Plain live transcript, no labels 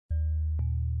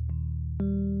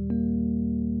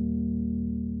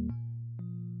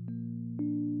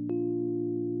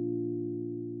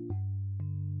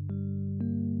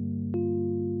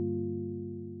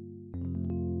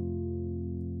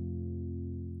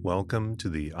Welcome to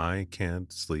the I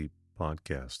Can't Sleep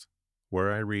podcast,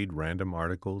 where I read random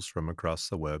articles from across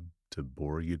the web to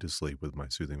bore you to sleep with my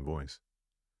soothing voice.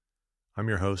 I'm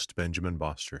your host, Benjamin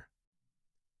Boster.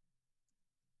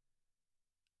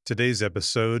 Today's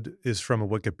episode is from a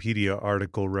Wikipedia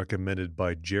article recommended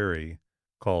by Jerry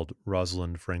called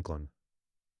Rosalind Franklin.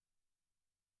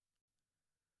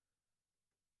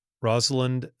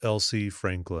 Rosalind Elsie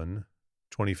Franklin,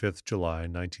 25th July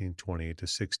 1920 to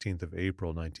 16th of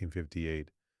April 1958,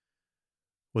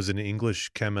 was an English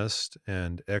chemist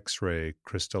and X-ray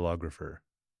crystallographer,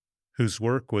 whose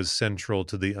work was central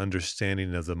to the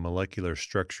understanding of the molecular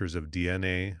structures of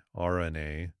DNA,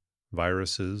 RNA,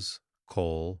 viruses,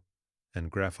 coal,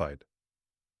 and graphite.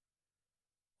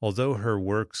 Although her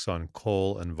works on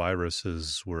coal and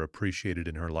viruses were appreciated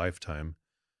in her lifetime,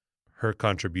 her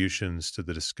contributions to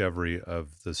the discovery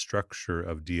of the structure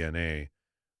of DNA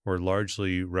were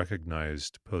largely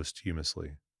recognized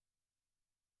posthumously.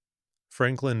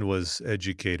 Franklin was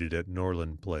educated at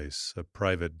Norland Place, a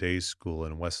private day school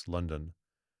in West London,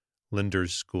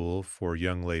 Linder's School for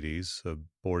Young Ladies, a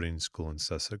boarding school in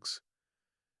Sussex,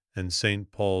 and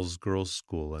St. Paul's Girls'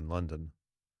 School in London.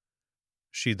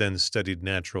 She then studied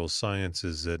natural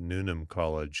sciences at Newnham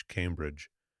College,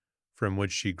 Cambridge, from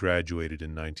which she graduated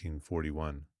in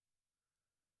 1941.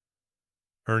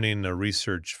 Earning a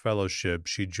research fellowship,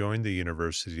 she joined the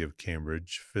University of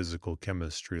Cambridge Physical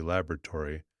Chemistry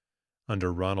Laboratory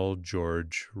under Ronald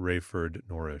George Rayford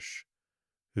Norrish,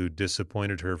 who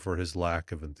disappointed her for his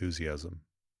lack of enthusiasm.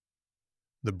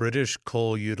 The British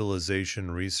Coal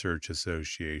Utilisation Research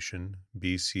Association,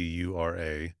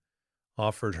 BCURA,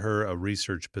 offered her a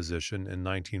research position in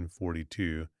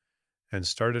 1942 and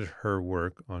started her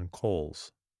work on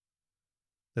coals.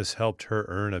 This helped her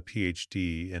earn a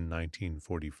PhD in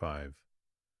 1945.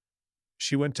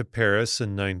 She went to Paris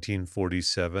in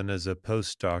 1947 as a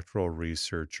postdoctoral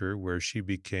researcher, where she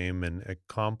became an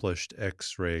accomplished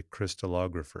X-ray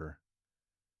crystallographer.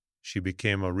 She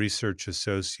became a research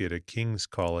associate at King's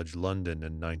College London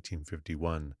in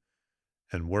 1951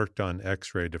 and worked on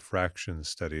X-ray diffraction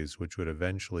studies, which would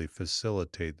eventually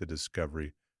facilitate the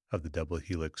discovery of the double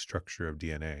helix structure of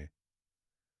DNA.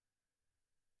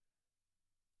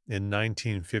 In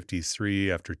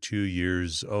 1953, after 2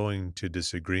 years, owing to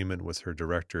disagreement with her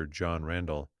director, John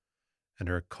Randall, and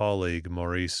her colleague,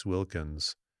 Maurice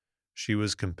Wilkins, she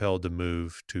was compelled to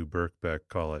move to Birkbeck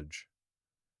College.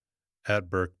 At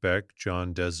Birkbeck,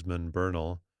 John Desmond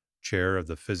Burnell, chair of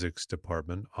the physics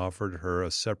department, offered her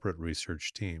a separate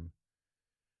research team.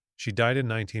 She died in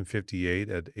 1958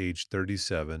 at age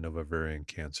 37 of ovarian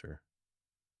cancer.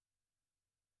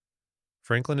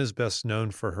 Franklin is best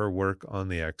known for her work on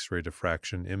the X-ray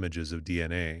diffraction images of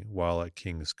DNA while at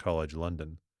King's College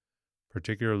London,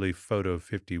 particularly photo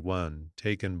 51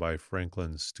 taken by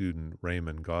Franklin's student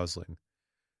Raymond Gosling,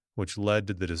 which led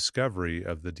to the discovery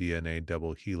of the DNA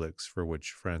double helix for which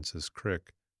Francis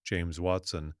Crick, James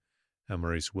Watson, and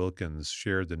Maurice Wilkins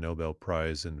shared the Nobel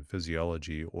Prize in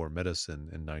Physiology or Medicine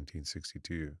in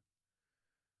 1962.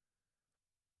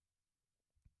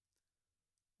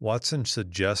 Watson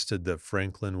suggested that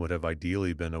Franklin would have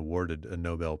ideally been awarded a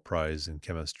Nobel Prize in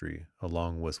chemistry,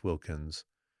 along with Wilkins,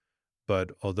 but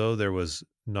although there was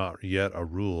not yet a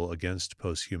rule against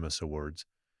posthumous awards,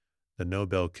 the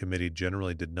Nobel Committee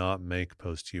generally did not make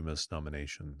posthumous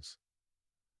nominations.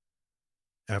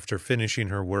 After finishing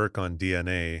her work on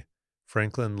DNA,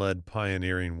 Franklin led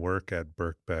pioneering work at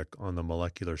Birkbeck on the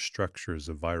molecular structures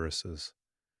of viruses.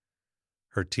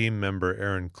 Her team member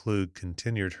Aaron Klug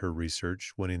continued her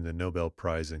research, winning the Nobel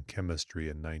Prize in Chemistry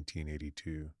in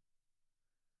 1982.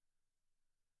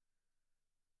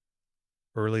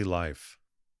 Early life.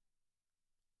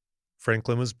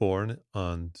 Franklin was born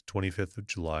on the 25th of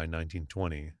July,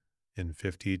 1920, in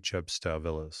 50 Chepstow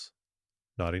Villas,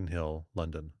 Notting Hill,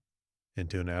 London,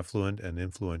 into an affluent and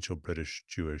influential British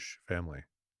Jewish family.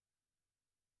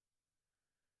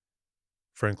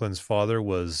 Franklin's father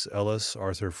was Ellis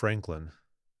Arthur Franklin,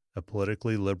 a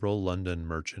politically liberal London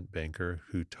merchant banker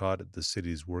who taught at the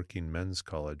city's working men's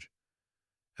college,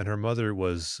 and her mother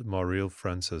was Mauriel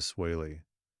Frances Whaley.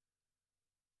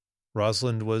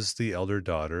 Rosalind was the elder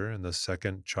daughter and the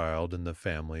second child in the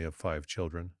family of 5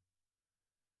 children.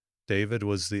 David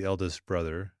was the eldest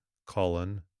brother.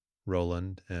 Colin,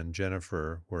 Roland, and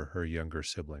Jennifer were her younger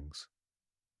siblings.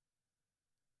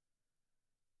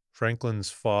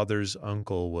 Franklin's father's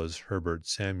uncle was Herbert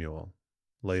Samuel,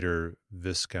 later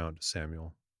Viscount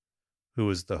Samuel, who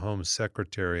was the Home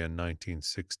Secretary in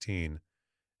 1916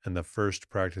 and the first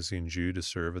practicing Jew to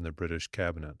serve in the British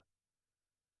cabinet.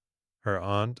 Her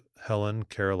aunt, Helen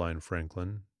Caroline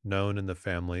Franklin, known in the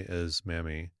family as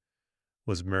Mammy,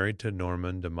 was married to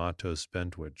Norman de Matos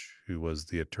Bentwich, who was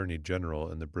the Attorney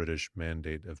General in the British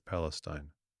Mandate of Palestine.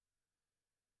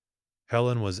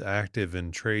 Helen was active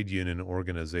in trade union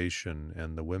organization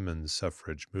and the women's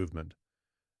suffrage movement,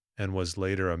 and was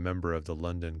later a member of the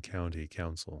London County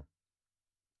Council.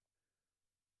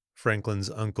 Franklin's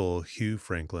uncle, Hugh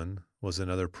Franklin, was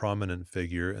another prominent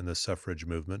figure in the suffrage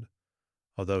movement,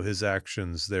 although his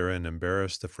actions therein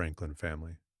embarrassed the Franklin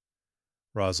family.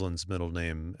 Rosalind's middle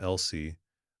name, Elsie,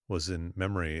 was in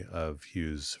memory of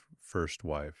Hugh's first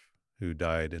wife, who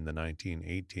died in the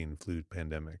 1918 flu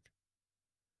pandemic.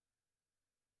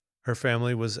 Her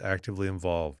family was actively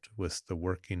involved with the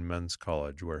Working Men's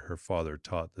College, where her father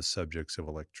taught the subjects of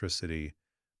electricity,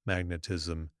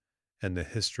 magnetism, and the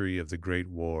history of the Great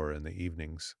War in the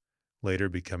evenings, later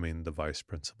becoming the vice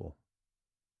principal.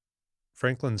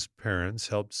 Franklin's parents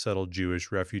helped settle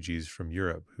Jewish refugees from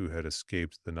Europe who had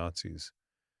escaped the Nazis,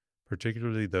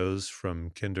 particularly those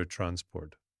from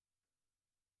Kindertransport.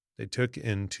 They took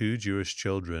in 2 Jewish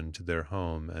children to their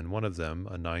home, and one of them,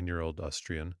 a 9-year-old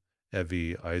Austrian,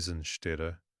 Evie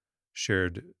Eisenstädter,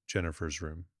 shared Jennifer's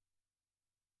room.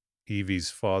 Evie's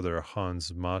father,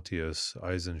 Hans Matthias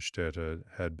Eisenstädter,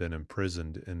 had been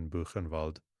imprisoned in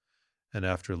Buchenwald, and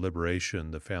after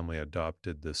liberation, the family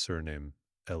adopted the surname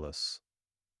Ellis.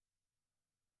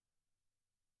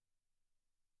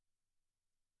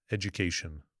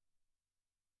 Education.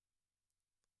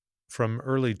 From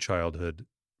early childhood,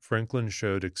 Franklin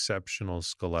showed exceptional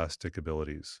scholastic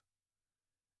abilities.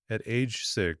 At age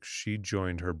 6, she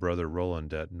joined her brother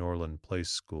Roland at Norland Place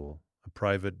School, a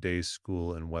private day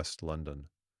school in West London.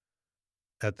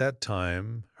 At that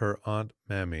time, her Aunt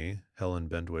Mammy, Helen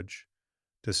Bentwich,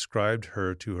 described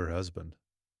her to her husband.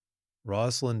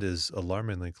 Rosalind is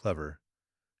alarmingly clever.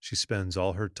 She spends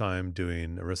all her time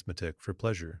doing arithmetic for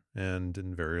pleasure and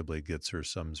invariably gets her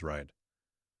sums right.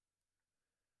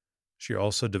 She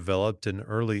also developed an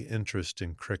early interest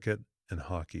in cricket and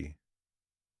hockey.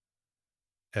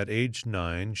 At age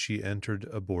 9, she entered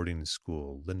a boarding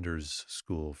school, Linder's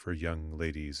School for Young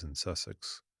Ladies in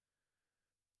Sussex.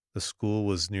 The school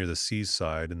was near the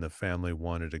seaside, and the family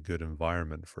wanted a good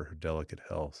environment for her delicate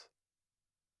health.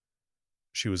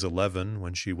 She was 11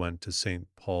 when she went to St.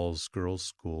 Paul's Girls'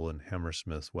 School in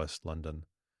Hammersmith, West London,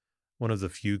 one of the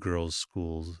few girls'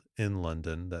 schools in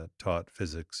London that taught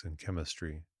physics and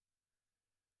chemistry.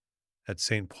 At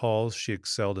St. Paul's, she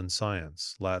excelled in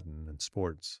science, Latin, and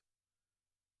sports.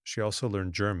 She also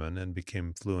learned German and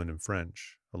became fluent in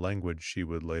French, a language she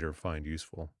would later find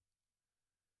useful.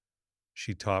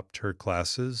 She topped her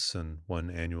classes and won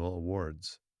annual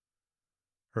awards.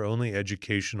 Her only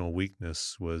educational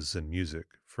weakness was in music,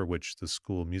 for which the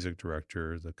school music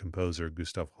director, the composer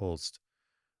Gustav Holst,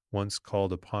 once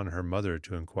called upon her mother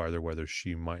to inquire whether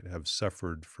she might have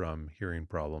suffered from hearing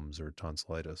problems or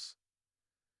tonsillitis.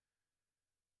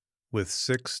 With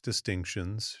 6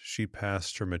 distinctions, she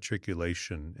passed her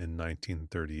matriculation in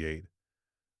 1938,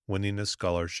 winning a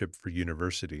scholarship for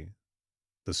university,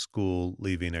 the school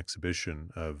leaving exhibition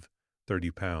of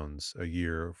 £30 a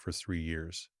year for 3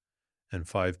 years, and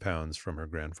 £5 from her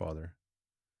grandfather.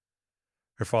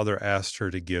 Her father asked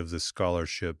her to give the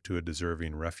scholarship to a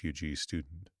deserving refugee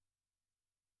student.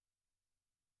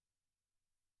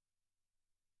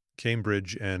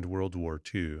 Cambridge and World War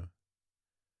II.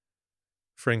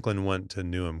 Franklin went to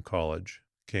Newnham College,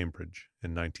 Cambridge,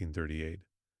 in 1938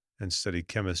 and studied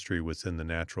chemistry within the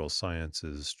Natural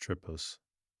Sciences Tripos.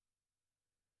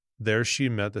 There she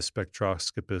met the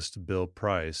spectroscopist Bill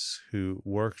Price, who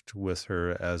worked with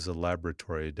her as a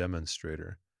laboratory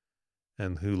demonstrator,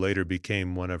 and who later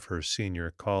became one of her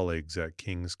senior colleagues at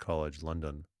King's College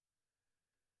London.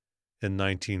 In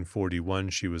 1941,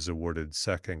 she was awarded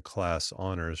second-class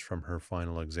honors from her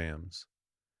final exams.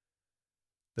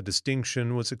 The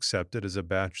distinction was accepted as a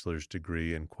bachelor's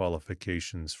degree and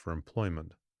qualifications for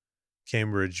employment.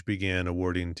 Cambridge began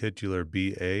awarding titular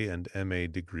BA and MA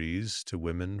degrees to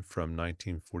women from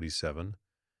 1947,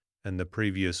 and the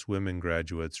previous women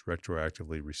graduates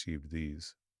retroactively received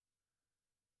these.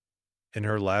 In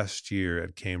her last year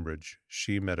at Cambridge,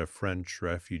 she met a French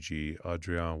refugee,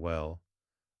 Adrien Well,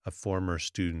 a former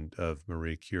student of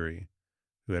Marie Curie,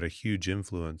 who had a huge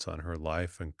influence on her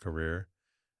life and career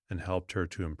and helped her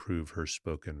to improve her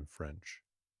spoken French.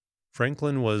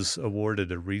 Franklin was awarded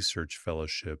a research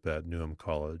fellowship at Newnham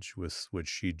College, with which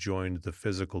she joined the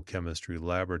physical chemistry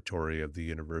laboratory of the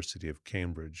University of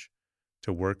Cambridge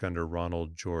to work under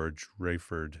Ronald George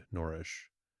Rayford Norrish,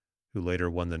 who later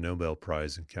won the Nobel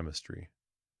Prize in Chemistry.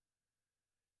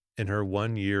 In her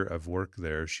 1 year of work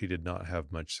there, she did not have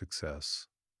much success.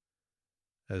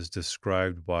 As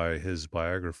described by his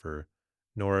biographer,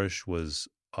 Norrish was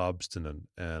obstinate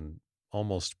and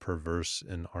almost perverse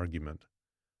in argument,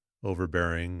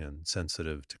 overbearing and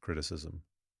sensitive to criticism.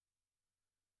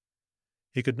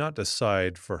 He could not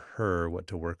decide for her what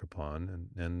to work upon,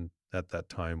 and at that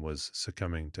time was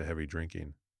succumbing to heavy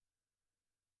drinking.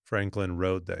 Franklin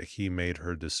wrote that he made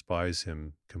her despise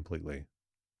him completely.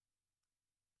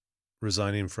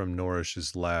 Resigning from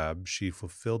Norrish's lab, she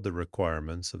fulfilled the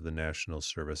requirements of the National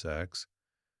Service Acts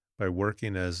by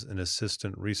working as an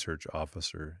assistant research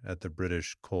officer at the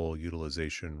British Coal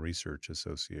Utilization Research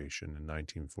Association in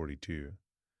 1942.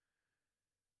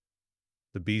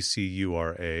 The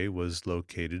BCURA was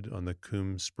located on the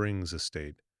Coombe Springs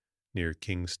estate near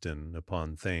Kingston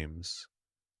upon Thames,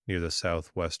 near the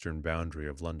southwestern boundary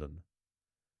of London.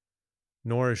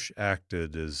 Norrish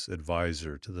acted as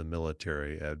advisor to the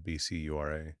military at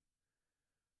BCURA.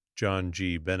 John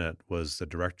G. Bennett was the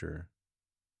director.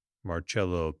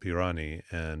 Marcello Pirani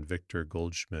and Victor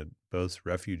Goldschmidt, both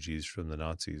refugees from the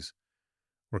Nazis,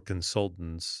 were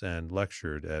consultants and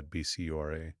lectured at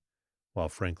BCURA while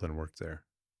Franklin worked there.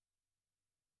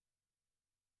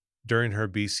 During her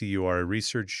BCURA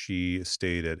research, she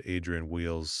stayed at Adrian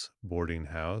Wheel's boarding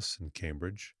house in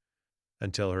Cambridge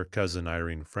until her cousin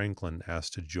Irene Franklin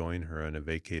asked to join her in a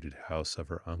vacated house of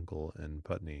her uncle in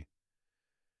Putney.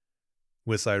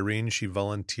 With Irene, she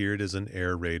volunteered as an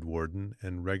air raid warden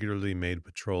and regularly made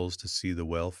patrols to see the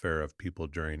welfare of people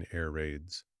during air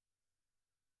raids.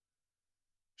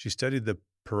 She studied the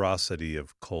porosity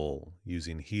of coal,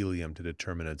 using helium to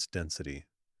determine its density.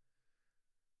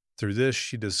 Through this,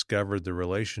 she discovered the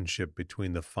relationship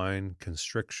between the fine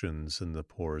constrictions in the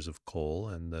pores of coal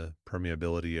and the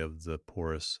permeability of the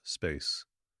porous space.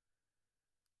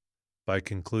 By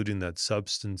concluding that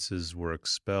substances were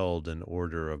expelled in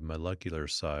order of molecular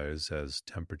size as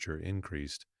temperature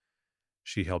increased,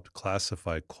 she helped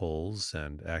classify coals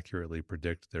and accurately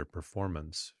predict their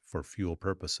performance for fuel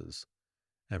purposes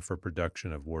and for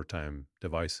production of wartime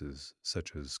devices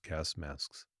such as gas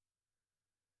masks.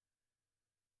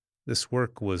 This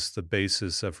work was the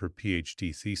basis of her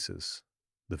PhD thesis,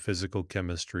 The Physical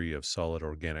Chemistry of Solid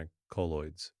Organic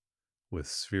Colloids, with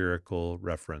spherical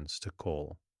reference to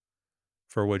coal,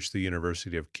 for which the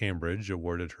University of Cambridge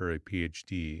awarded her a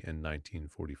PhD in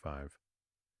 1945.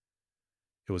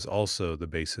 It was also the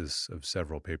basis of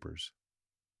several papers.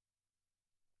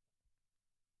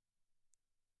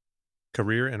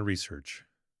 Career and research.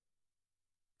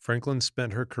 Franklin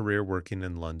spent her career working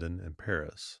in London and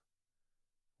Paris.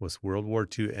 With World War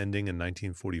II ending in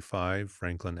 1945,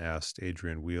 Franklin asked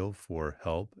Adrian Wheel for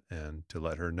help and to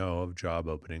let her know of job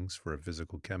openings for a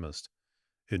physical chemist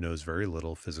who knows very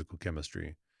little physical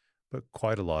chemistry, but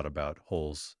quite a lot about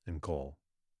holes in coal.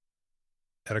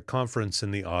 At a conference in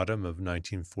the autumn of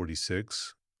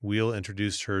 1946, Wheel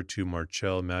introduced her to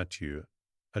Marcel Mathieu,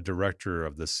 a director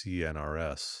of the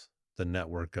CNRS, the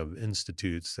network of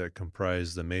institutes that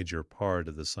comprise the major part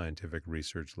of the scientific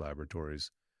research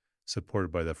laboratories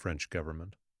supported by the French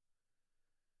government.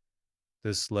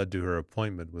 This led to her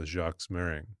appointment with Jacques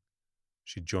Mering.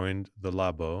 She joined the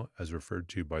Labo, as referred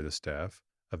to by the staff,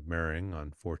 of Mering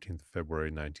on 14th February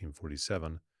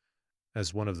 1947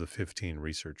 as one of the 15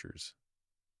 researchers.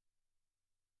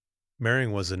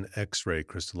 Mering was an X-ray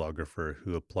crystallographer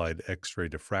who applied X-ray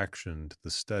diffraction to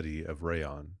the study of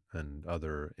rayon and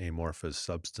other amorphous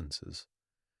substances,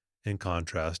 in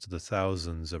contrast to the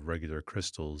thousands of regular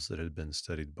crystals that had been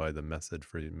studied by the method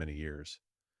for many years.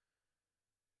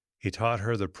 He taught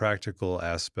her the practical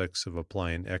aspects of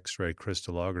applying X-ray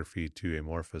crystallography to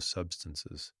amorphous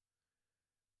substances.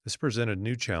 This presented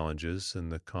new challenges in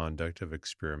the conduct of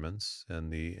experiments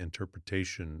and the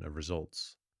interpretation of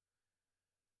results.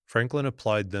 Franklin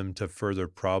applied them to further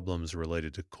problems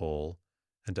related to coal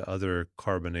and to other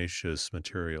carbonaceous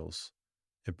materials,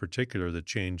 in particular the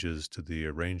changes to the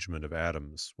arrangement of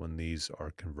atoms when these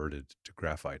are converted to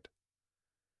graphite.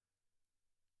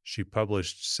 She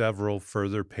published several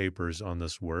further papers on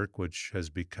this work, which has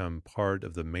become part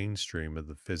of the mainstream of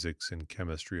the physics and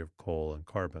chemistry of coal and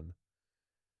carbon.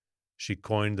 She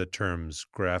coined the terms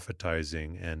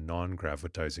graphitizing and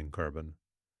non-graphitizing carbon.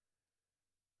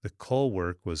 The coal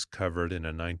work was covered in a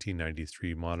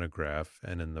 1993 monograph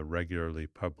and in the regularly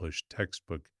published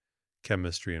textbook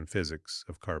Chemistry and Physics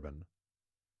of Carbon.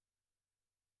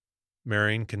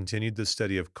 Mering continued the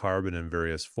study of carbon in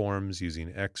various forms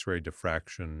using X-ray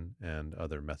diffraction and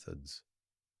other methods.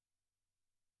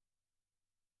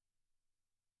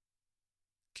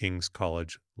 King's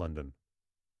College, London.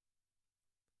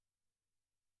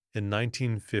 In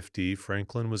 1950,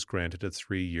 Franklin was granted a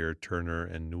 3-year Turner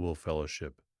and Newell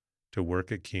Fellowship to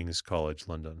work at King's College,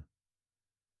 London.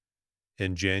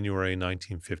 In January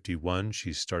 1951,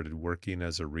 she started working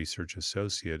as a research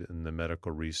associate in the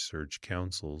Medical Research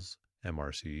Council's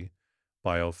MRC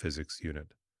Biophysics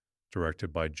Unit,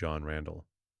 directed by John Randall.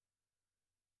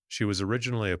 She was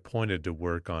originally appointed to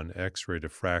work on X-ray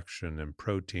diffraction and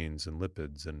proteins and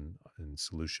lipids in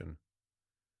solution.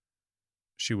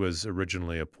 She was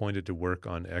originally appointed to work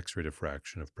on X-ray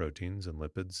diffraction of proteins and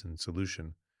lipids in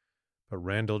solution, but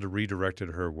Randall redirected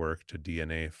her work to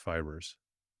DNA fibers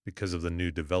because of the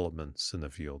new developments in the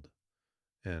field,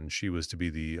 and she was to be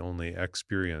the only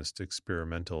experienced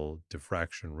experimental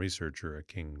diffraction researcher at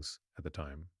King's at the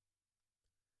time.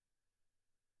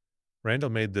 Randall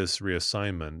made this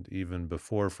reassignment even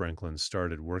before Franklin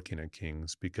started working at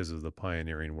King's because of the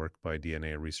pioneering work by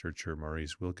DNA researcher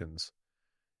Maurice Wilkins,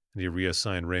 and he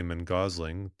reassigned Raymond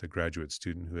Gosling, the graduate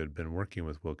student who had been working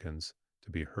with Wilkins,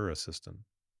 to be her assistant.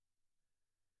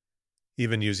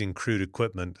 Even using crude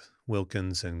equipment,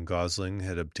 Wilkins and Gosling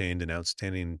had obtained an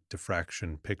outstanding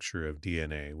diffraction picture of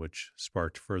DNA, which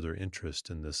sparked further interest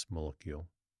in this molecule.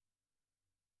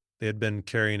 They had been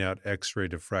carrying out X-ray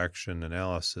diffraction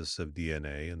analysis of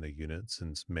DNA in the unit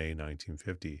since May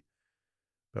 1950,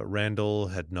 but Randall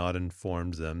had not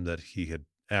informed them that he had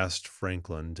asked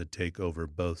Franklin to take over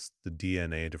both the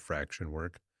DNA diffraction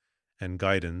work and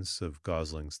guidance of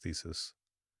Gosling's thesis.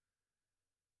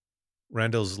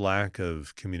 Randall's lack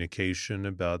of communication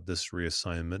about this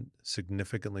reassignment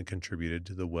significantly contributed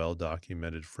to the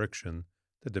well-documented friction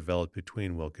that developed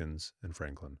between Wilkins and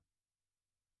Franklin.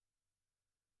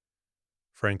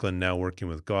 Franklin, now working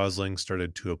with Gosling,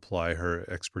 started to apply her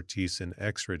expertise in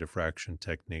X-ray diffraction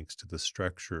techniques to the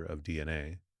structure of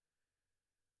DNA.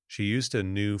 She used a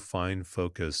new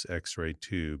fine-focus X-ray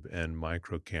tube and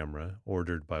microcamera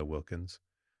ordered by Wilkins,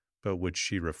 but which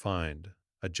she refined,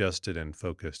 adjusted, and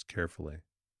focused carefully.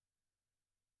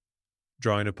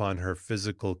 Drawing upon her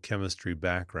physical chemistry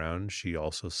background, she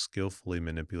also skillfully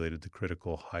manipulated the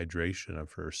critical hydration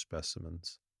of her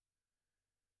specimens.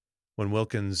 When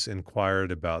Wilkins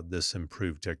inquired about this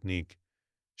improved technique,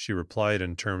 she replied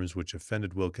in terms which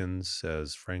offended Wilkins,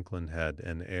 as Franklin had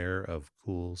an air of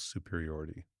cool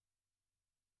superiority.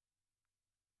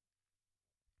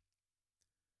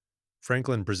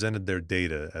 Franklin presented their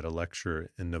data at a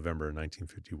lecture in November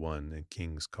 1951 in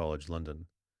King's College London.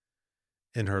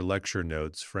 In her lecture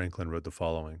notes, Franklin wrote the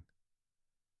following: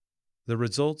 "The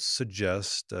results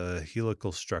suggest a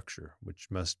helical structure, which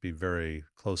must be very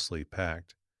closely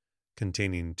packed,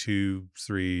 containing 2,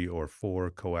 3, or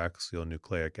 4 coaxial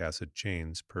nucleic acid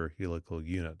chains per helical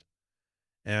unit,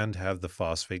 and have the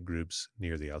phosphate groups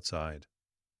near the outside."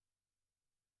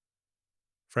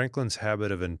 Franklin's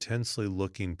habit of intensely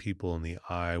looking people in the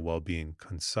eye while being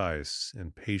concise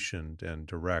and patient and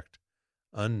direct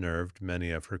unnerved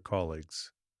many of her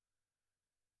colleagues.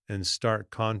 In stark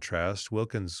contrast,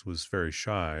 Wilkins was very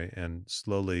shy and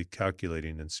slowly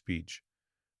calculating in speech,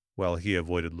 while he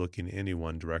avoided looking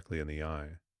anyone directly in the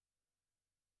eye.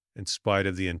 In spite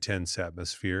of the intense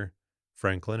atmosphere,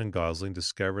 Franklin and Gosling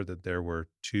discovered that there were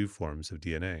 2 forms of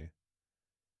DNA.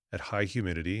 At high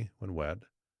humidity, when wet,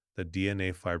 the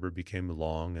DNA fiber became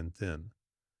long and thin.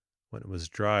 When it was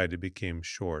dried, it became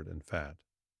short and fat.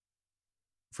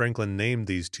 Franklin named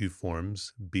these 2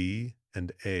 forms B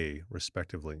and A,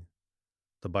 respectively.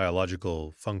 The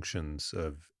biological functions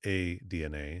of A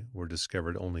DNA were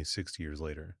discovered only 6 years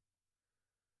later.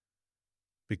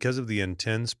 Because of the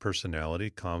intense personality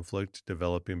conflict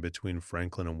developing between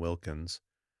Franklin and Wilkins,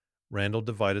 Randall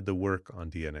divided the work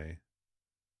on DNA.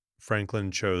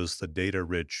 Franklin chose the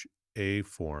data-rich A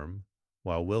form,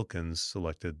 while Wilkins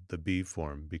selected the B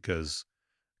form because,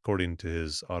 according to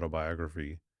his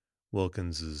autobiography,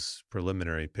 Wilkins's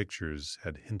preliminary pictures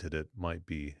had hinted it might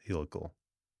be helical.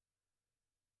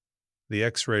 The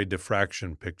X-ray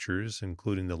diffraction pictures,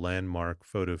 including the landmark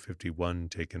Photo 51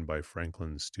 taken by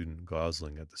Franklin's student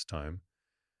Gosling at this time,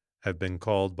 have been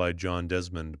called by John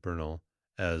Desmond Burnell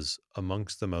as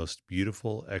amongst the most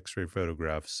beautiful X-ray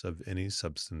photographs of any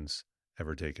substance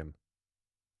ever taken.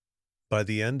 By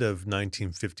the end of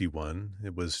 1951,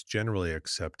 it was generally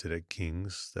accepted at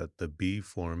King's that the B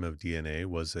form of DNA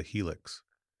was a helix.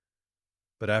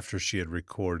 But after she had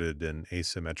recorded an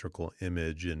asymmetrical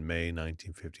image in May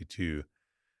 1952,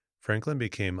 Franklin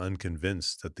became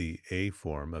unconvinced that the A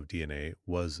form of DNA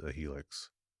was a helix.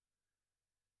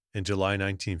 In July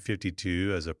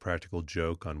 1952, as a practical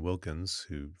joke on Wilkins,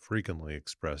 who frequently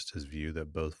expressed his view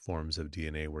that both forms of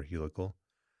DNA were helical,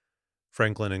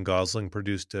 Franklin and Gosling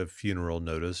produced a funeral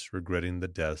notice regretting the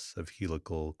death of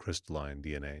helical crystalline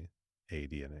DNA,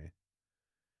 aDNA.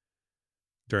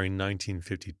 During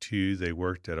 1952, they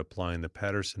worked at applying the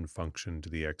Patterson function to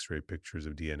the X-ray pictures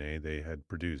of DNA they had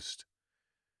produced.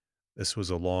 This was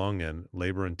a long and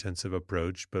labor intensive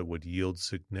approach, but would yield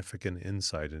significant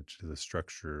insight into the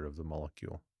structure of the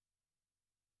molecule.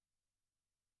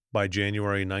 By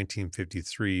January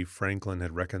 1953, Franklin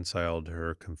had reconciled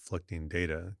her conflicting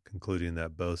data, concluding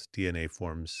that both DNA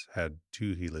forms had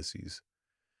two helices,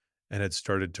 and had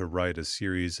started to write a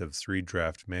series of 3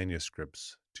 draft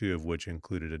manuscripts, 2 of which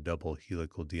included a double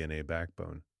helical DNA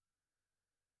backbone.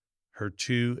 Her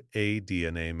 2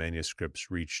 aDNA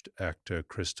manuscripts reached Acta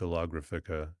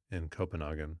Crystallographica in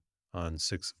Copenhagen on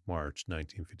 6 March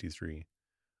 1953,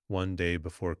 one day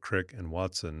before Crick and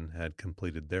Watson had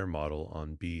completed their model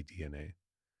on bDNA.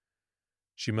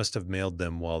 She must have mailed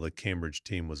them while the Cambridge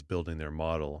team was building their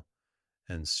model,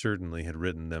 and certainly had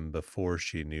written them before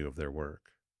she knew of their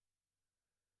work.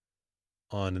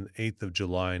 On 8th of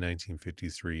July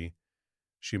 1953,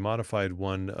 she modified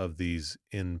one of these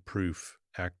in-proof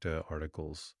ACTA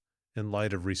articles in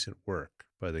light of recent work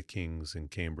by the King's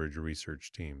and Cambridge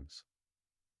research teams.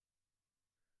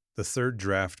 The third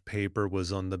draft paper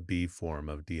was on the B form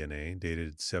of DNA,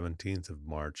 dated 17th of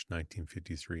March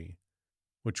 1953,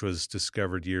 which was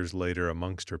discovered years later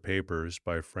amongst her papers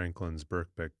by Franklin's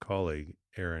Birkbeck colleague,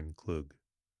 Aaron Klug.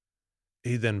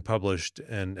 He then published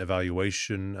an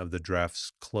evaluation of the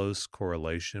draft's close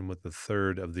correlation with the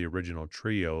third of the original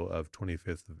trio of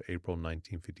 25th of April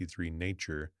 1953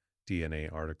 Nature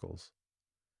DNA articles.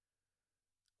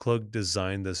 Klug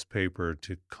designed this paper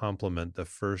to complement the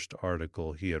first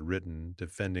article he had written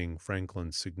defending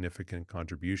Franklin's significant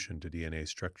contribution to DNA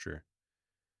structure.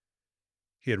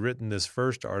 He had written this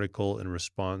first article in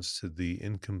response to the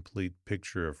incomplete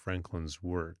picture of Franklin's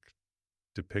work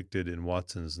depicted in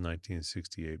Watson's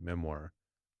 1968 memoir,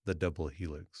 The Double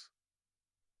Helix.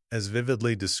 As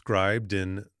vividly described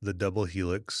in The Double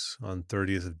Helix on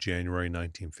 30th of January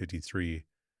 1953,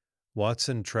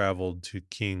 Watson traveled to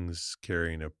King's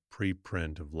carrying a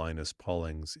preprint of Linus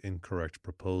Pauling's incorrect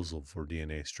proposal for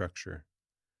DNA structure.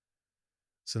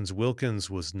 Since Wilkins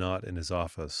was not in his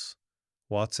office,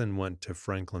 Watson went to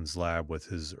Franklin's lab with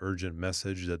his urgent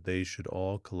message that they should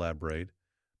all collaborate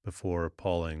before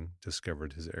Pauling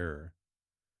discovered his error.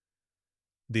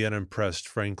 The unimpressed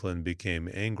Franklin became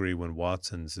angry when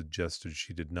Watson suggested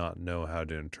she did not know how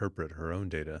to interpret her own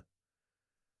data.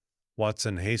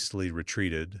 Watson hastily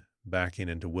retreated, backing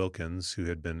into Wilkins, who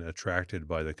had been attracted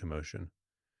by the commotion.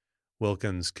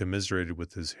 Wilkins commiserated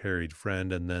with his harried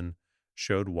friend and then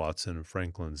showed Watson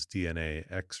Franklin's DNA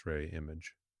X-ray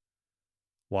image.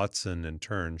 Watson, in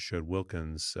turn, showed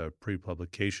Wilkins a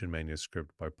pre-publication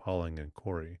manuscript by Pauling and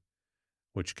Corey,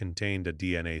 which contained a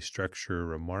DNA structure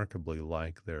remarkably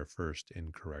like their first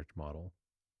incorrect model.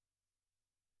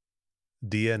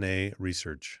 DNA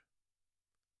research.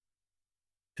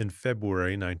 In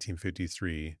February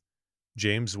 1953,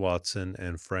 James Watson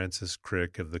and Francis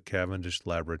Crick of the Cavendish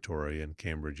Laboratory in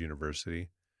Cambridge University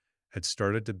had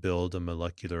started to build a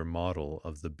molecular model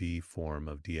of the B form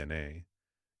of DNA,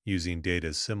 using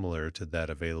data similar to that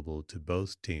available to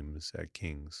both teams at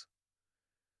King's.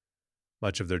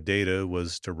 Much of their data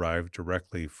was derived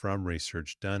directly from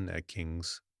research done at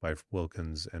King's by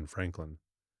Wilkins and Franklin.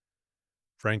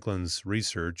 Franklin's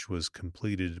research was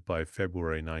completed by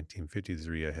February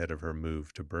 1953 ahead of her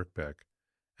move to Birkbeck,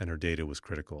 and her data was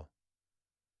critical.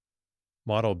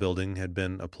 Model building had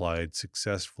been applied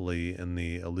successfully in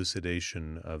the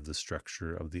elucidation of the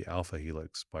structure of the alpha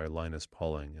helix by Linus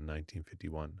Pauling in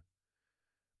 1951.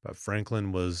 But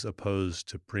Franklin was opposed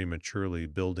to prematurely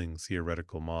building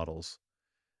theoretical models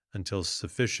until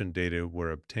sufficient data were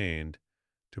obtained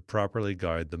to properly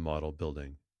guide the model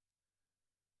building.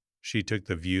 She took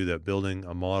the view that building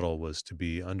a model was to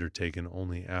be undertaken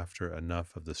only after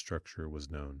enough of the structure was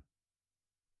known.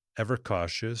 Ever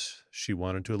cautious, she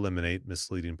wanted to eliminate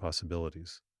misleading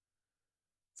possibilities.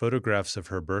 Photographs of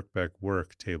her Birkbeck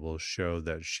work tables show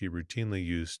that she routinely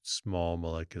used small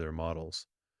molecular models,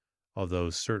 although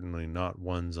certainly not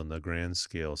ones on the grand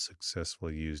scale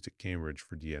successfully used at Cambridge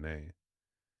for DNA.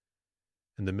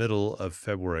 In the middle of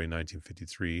February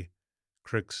 1953,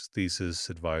 Crick's thesis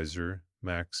advisor,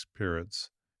 Max Piritz,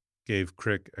 gave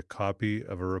Crick a copy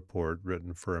of a report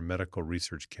written for a Medical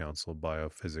Research Council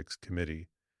Biophysics Committee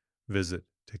visit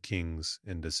to King's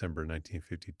in December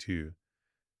 1952,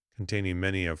 containing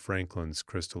many of Franklin's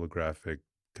crystallographic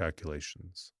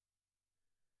calculations.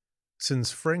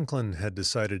 Since Franklin had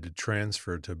decided to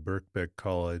transfer to Birkbeck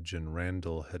College and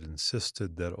Randall had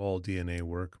insisted that all DNA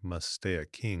work must stay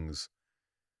at King's,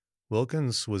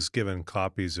 Wilkins was given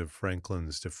copies of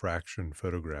Franklin's diffraction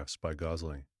photographs by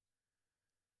Gosling.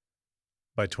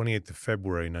 By 28th of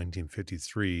February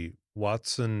 1953,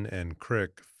 Watson and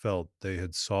Crick felt they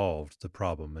had solved the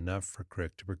problem enough for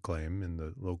Crick to proclaim in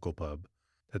the local pub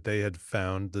that they had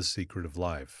found the secret of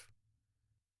life.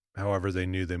 However, they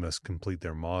knew they must complete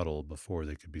their model before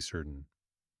they could be certain.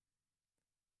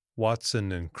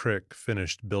 Watson and Crick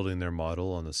finished building their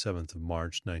model on the 7th of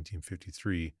March,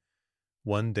 1953,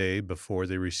 one day before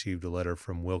they received a letter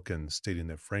from Wilkins stating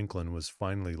that Franklin was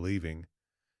finally leaving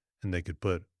and they could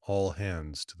put all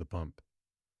hands to the pump.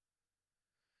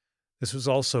 This was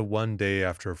also one day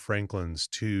after Franklin's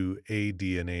 2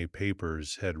 aDNA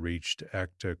papers had reached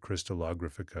Acta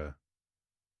Crystallographica.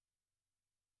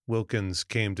 Wilkins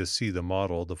came to see the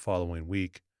model the following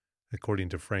week, according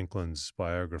to Franklin's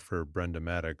biographer Brenda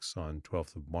Maddox on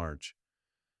 12th of March,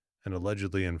 and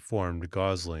allegedly informed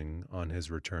Gosling on his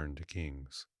return to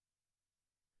King's.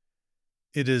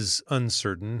 It is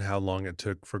uncertain how long it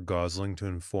took for Gosling to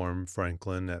inform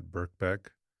Franklin at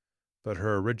Birkbeck, but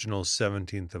her original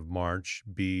 17th of March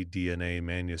bDNA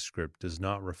manuscript does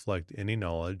not reflect any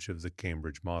knowledge of the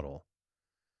Cambridge model.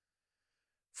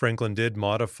 Franklin did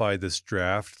modify this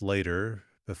draft later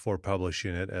before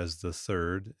publishing it as the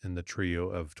third in the trio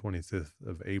of 25th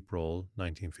of April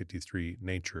 1953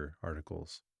 Nature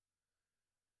articles.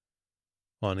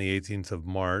 On the 18th of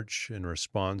March, in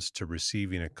response to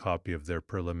receiving a copy of their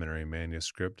preliminary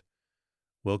manuscript,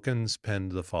 Wilkins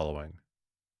penned the following: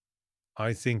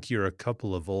 "I think you're a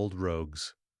couple of old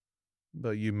rogues,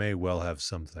 but you may well have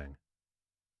something."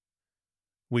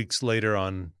 Weeks later,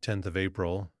 on 10th of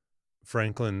April,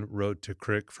 Franklin wrote to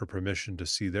Crick for permission to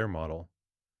see their model.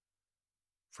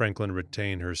 Franklin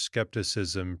retained her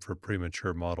skepticism for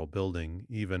premature model building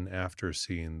even after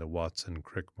seeing the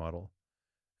Watson-Crick model,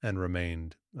 and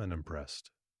remained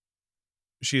unimpressed.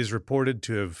 She is reported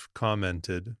to have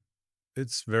commented,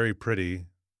 "It's very pretty,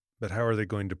 but how are they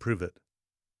going to prove it?"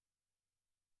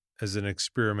 As an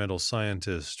experimental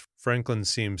scientist, Franklin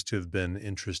seems to have been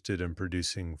interested in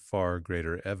producing far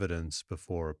greater evidence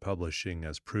before publishing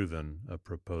as proven a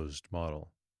proposed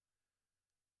model.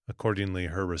 Accordingly,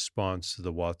 her response to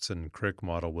the Watson-Crick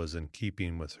model was in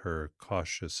keeping with her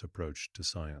cautious approach to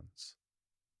science.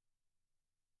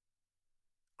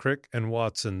 Crick and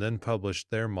Watson then published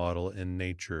their model in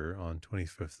Nature on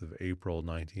 25th of April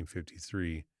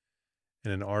 1953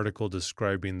 in an article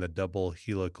describing the double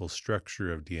helical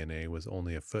structure of DNA with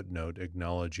only a footnote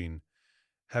acknowledging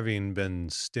having been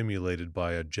stimulated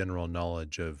by a general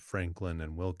knowledge of Franklin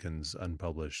and Wilkins'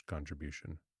 unpublished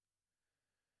contribution.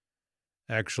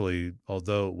 Actually,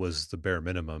 although it was the bare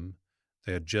minimum,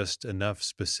 they had just enough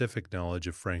specific knowledge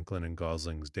of Franklin and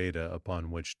Gosling's data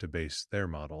upon which to base their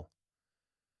model.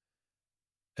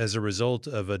 As a result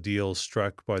of a deal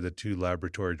struck by the two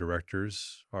laboratory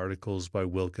directors, articles by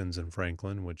Wilkins and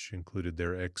Franklin, which included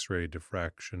their X-ray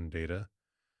diffraction data,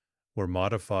 were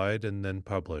modified and then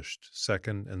published,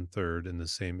 second and third in the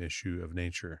same issue of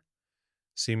Nature,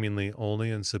 seemingly only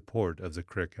in support of the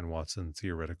Crick and Watson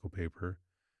theoretical paper,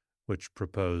 which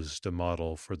proposed a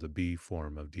model for the B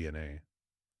form of DNA.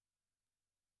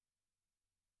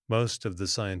 Most of the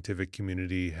scientific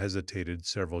community hesitated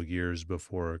several years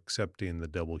before accepting the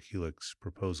double helix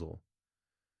proposal.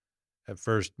 At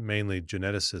first, mainly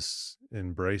geneticists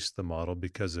embraced the model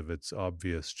because of its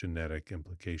obvious genetic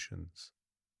implications.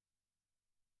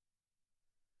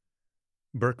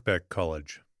 Birkbeck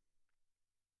College.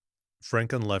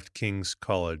 Franklin left King's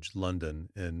College, London,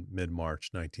 in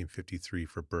mid-March 1953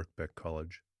 for Birkbeck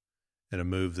College, in a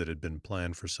move that had been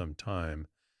planned for some time,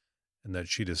 and that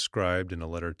she described in a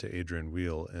letter to Adrian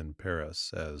Weil in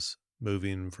Paris as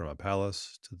moving from a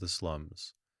palace to the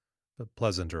slums, but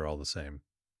pleasanter all the same.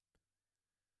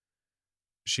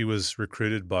 She was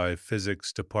recruited by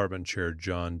Physics Department Chair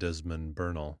John Desmond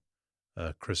Bernal,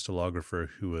 a crystallographer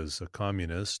who was a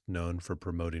communist known for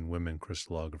promoting women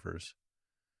crystallographers.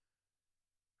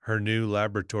 Her new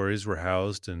laboratories were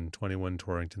housed in 21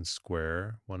 Torrington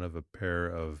Square, one of a pair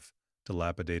of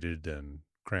dilapidated and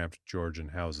cramped Georgian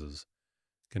houses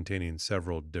containing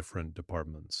several different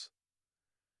departments.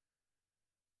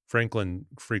 Franklin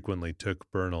frequently took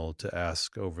Bernal to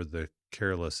ask over the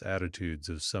careless attitudes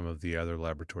of some of the other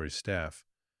laboratory staff,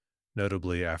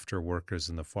 notably after workers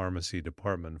in the pharmacy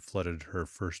department flooded her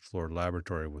first-floor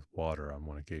laboratory with water on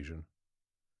one occasion.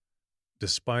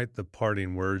 Despite the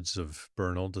parting words of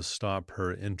Bernal to stop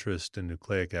her interest in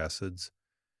nucleic acids,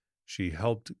 she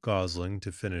helped Gosling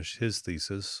to finish his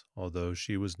thesis, although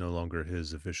she was no longer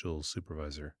his official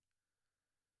supervisor.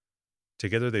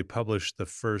 Together they published the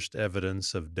first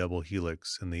evidence of double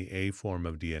helix in the A form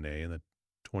of DNA in the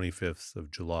 25th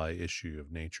of July issue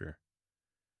of Nature.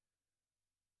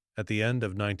 At the end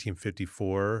of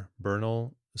 1954,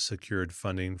 Bernal secured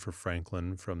funding for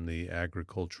Franklin from the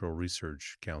Agricultural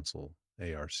Research Council,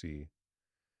 ARC,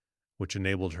 which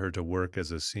enabled her to work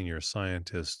as a senior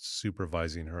scientist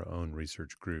supervising her own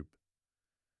research group.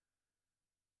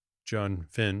 John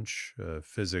Finch, a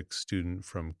physics student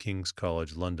from King's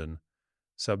College London,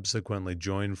 subsequently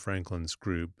joined Franklin's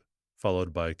group,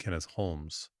 followed by Kenneth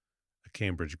Holmes, a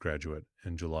Cambridge graduate,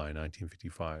 in July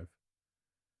 1955.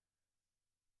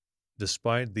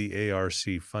 Despite the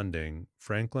ARC funding,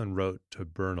 Franklin wrote to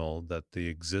Bernal that the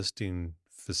existing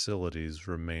facilities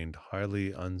remained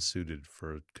highly unsuited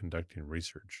for conducting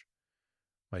research.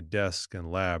 My desk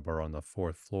and lab are on the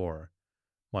fourth floor,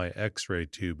 my X-ray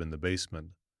tube in the basement,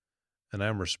 and I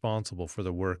am responsible for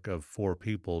the work of 4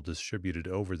 people distributed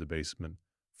over the basement,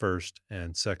 first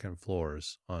and second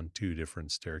floors on 2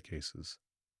 different staircases.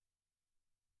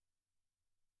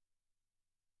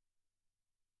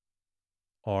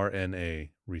 RNA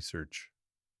research.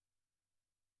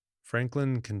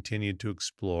 Franklin continued to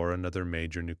explore another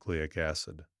major nucleic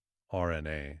acid,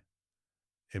 RNA,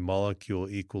 a molecule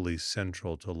equally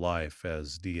central to life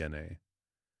as DNA.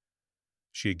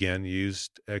 She again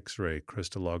used X-ray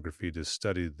crystallography to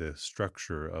study the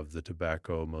structure of the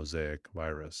tobacco mosaic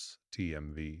virus,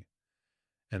 TMV,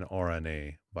 an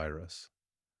RNA virus.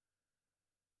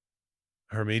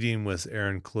 Her meeting with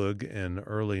Aaron Klug in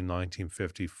early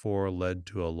 1954 led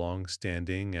to a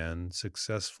long-standing and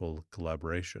successful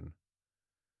collaboration.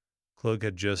 Klug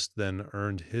had just then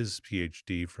earned his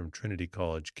PhD from Trinity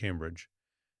College, Cambridge,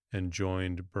 and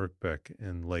joined Birkbeck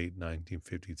in late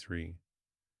 1953.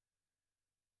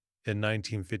 In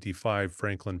 1955,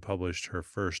 Franklin published her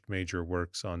first major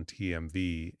works on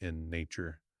TMV in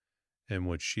Nature, in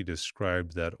which she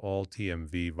described that all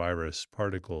TMV virus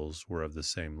particles were of the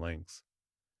same length.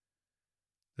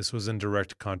 This was in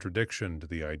direct contradiction to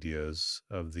the ideas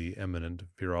of the eminent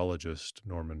virologist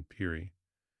Norman Peary,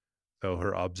 though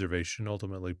her observation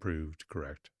ultimately proved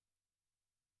correct.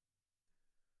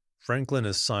 Franklin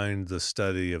assigned the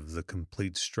study of the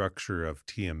complete structure of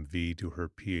TMV to her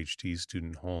PhD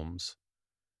student Holmes.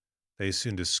 They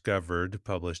soon discovered,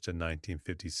 published in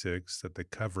 1956, that the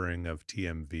covering of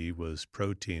TMV was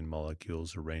protein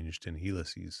molecules arranged in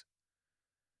helices.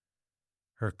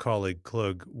 Her colleague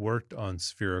Klug worked on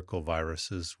spherical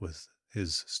viruses with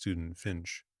his student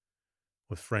Finch,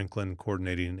 with Franklin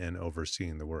coordinating and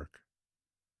overseeing the work.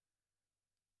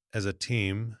 As a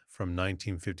team, from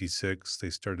 1956, they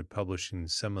started publishing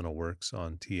seminal works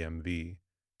on TMV,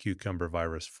 cucumber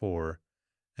virus 4,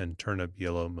 and turnip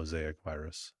yellow mosaic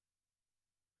virus.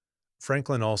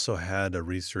 Franklin also had a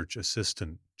research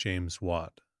assistant, James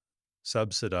Watt,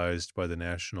 subsidized by the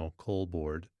National Coal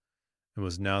Board, and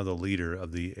was now the leader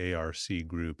of the ARC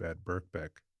group at Birkbeck.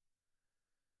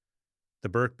 The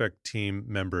Birkbeck team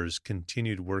members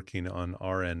continued working on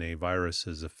RNA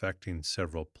viruses affecting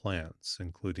several plants,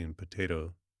 including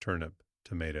potato, turnip,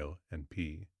 tomato, and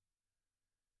pea.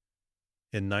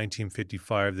 In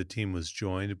 1955, the team was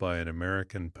joined by an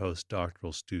American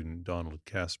postdoctoral student, Donald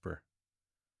Casper.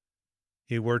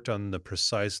 He worked on the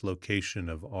precise location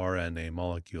of RNA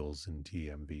molecules in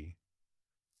TMV.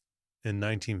 In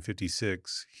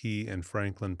 1956, he and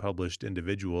Franklin published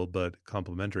individual but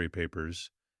complementary papers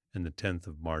in the 10th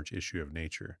of March issue of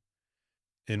Nature,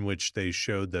 in which they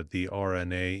showed that the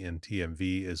RNA in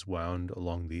TMV is wound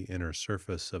along the inner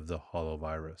surface of the hollow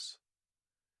virus.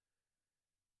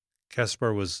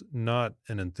 Caspar was not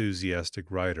an enthusiastic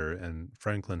writer, and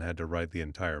Franklin had to write the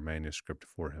entire manuscript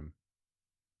for him.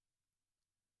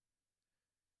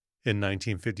 In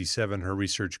 1957, her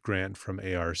research grant from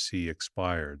ARC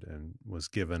expired and was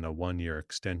given a 1-year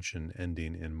extension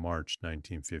ending in March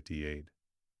 1958.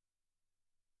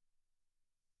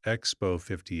 Expo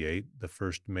 58, the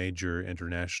first major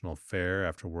international fair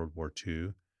after World War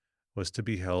II, was to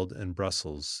be held in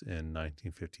Brussels in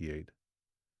 1958.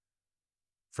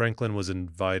 Franklin was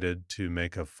invited to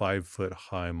make a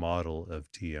 5-foot-high model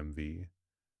of TMV,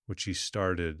 which he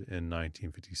started in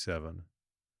 1957.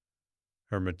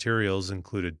 Her materials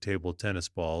included table tennis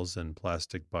balls and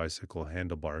plastic bicycle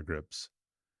handlebar grips.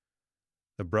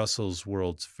 The Brussels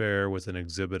World's Fair, with an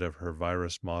exhibit of her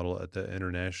virus model at the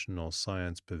International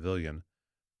Science Pavilion,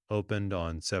 opened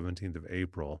on 17th of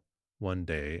April, 1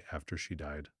 day after she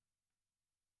died.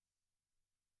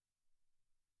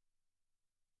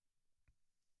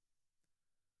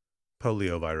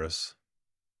 Poliovirus.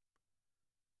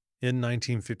 In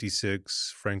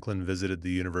 1956, Franklin visited the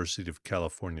University of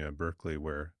California, Berkeley,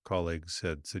 where colleagues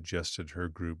had suggested her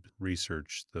group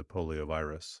research the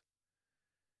poliovirus.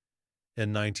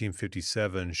 In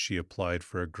 1957, she applied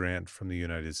for a grant from the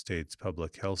United States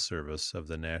Public Health Service of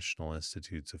the National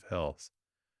Institutes of Health,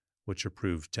 which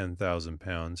approved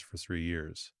 £10,000 for 3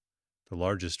 years, the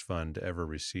largest fund ever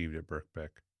received at Birkbeck.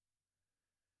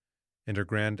 In her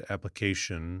grant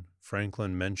application,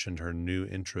 Franklin mentioned her new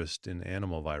interest in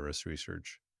animal virus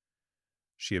research.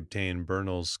 She obtained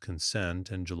Bernal's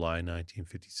consent in July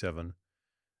 1957,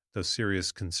 though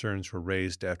serious concerns were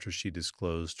raised after she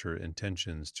disclosed her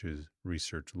intentions to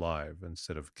research live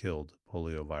instead of killed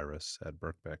poliovirus at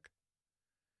Birkbeck.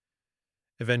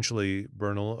 Eventually,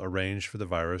 Bernal arranged for the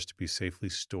virus to be safely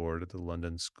stored at the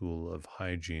London School of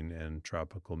Hygiene and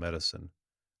Tropical Medicine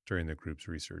during the group's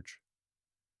research.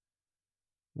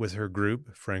 With her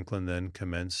group, Franklin then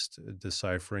commenced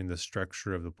deciphering the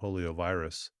structure of the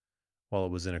poliovirus while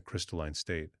it was in a crystalline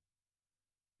state.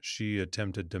 She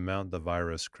attempted to mount the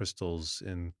virus crystals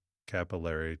in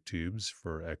capillary tubes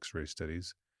for X-ray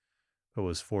studies, but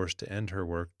was forced to end her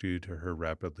work due to her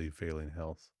rapidly failing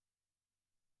health.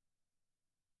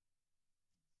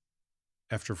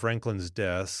 After Franklin's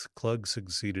death, Klug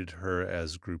succeeded her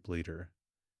as group leader,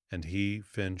 and he,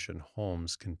 Finch, and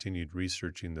Holmes continued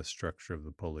researching the structure of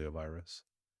the poliovirus.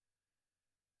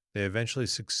 They eventually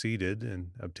succeeded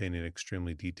in obtaining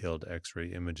extremely detailed X-ray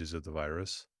images of the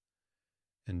virus.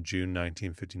 In June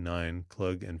 1959,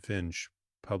 Klug and Finch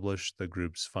published the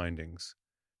group's findings,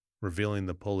 revealing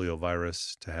the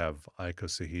poliovirus to have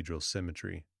icosahedral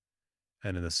symmetry,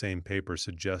 and in the same paper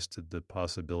suggested the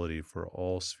possibility for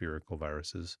all spherical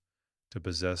viruses to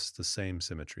possess the same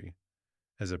symmetry,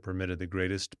 as it permitted the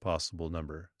greatest possible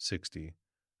number, 60,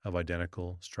 of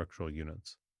identical structural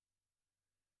units.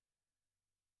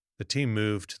 The team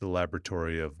moved to the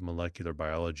Laboratory of Molecular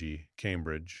Biology,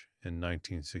 Cambridge, in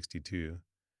 1962,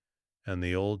 and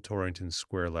the old Torrington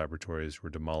Square laboratories were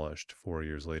demolished 4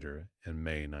 years later in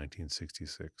May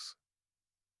 1966.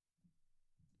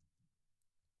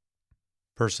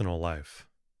 Personal life.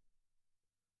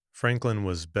 Franklin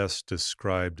was best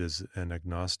described as an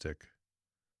agnostic.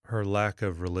 Her lack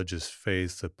of religious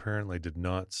faith apparently did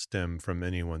not stem from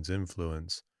anyone's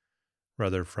influence,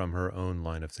 rather from her own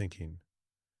line of thinking.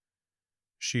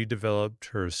 She developed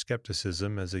her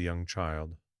skepticism as a young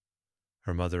child.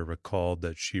 Her mother recalled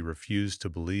that she refused to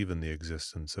believe in the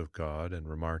existence of God and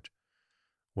remarked,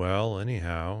 "Well,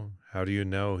 anyhow, how do you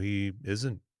know he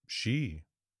isn't she?"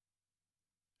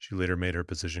 She later made her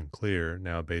position clear,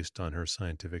 now based on her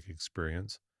scientific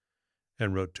experience,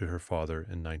 and wrote to her father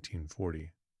in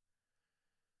 1940.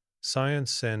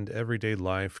 Science and everyday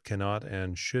life cannot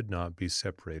and should not be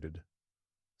separated.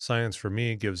 Science for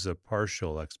me gives a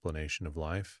partial explanation of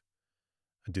life.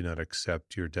 I do not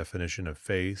accept your definition of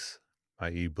faith,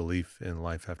 i.e., belief in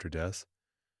life after death.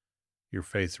 Your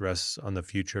faith rests on the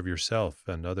future of yourself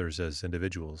and others as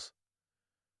individuals.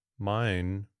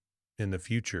 Mine in the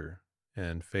future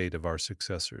and fate of our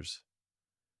successors.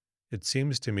 It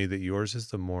seems to me that yours is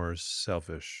the more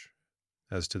selfish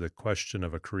as to the question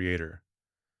of a creator.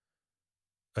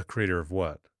 A creator of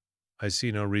what? I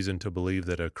see no reason to believe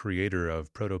that a creator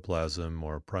of protoplasm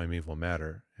or primeval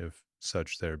matter, if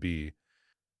such there be,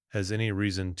 has any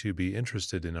reason to be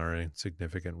interested in our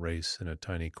insignificant race in a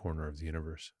tiny corner of the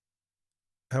universe.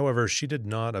 However, she did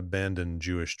not abandon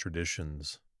Jewish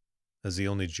traditions. As the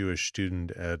only Jewish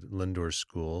student at Lindor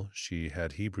School, she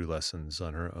had Hebrew lessons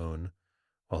on her own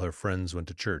while her friends went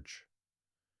to church.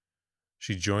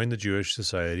 She joined the Jewish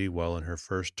Society while in her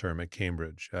first term at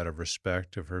Cambridge, out of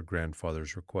respect of her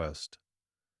grandfather's request.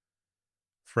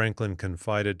 Franklin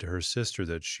confided to her sister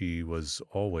that she was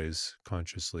always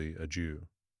consciously a Jew.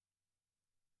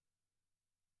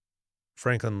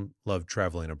 Franklin loved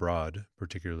traveling abroad,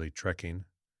 particularly trekking.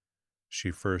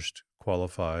 She first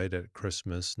qualified at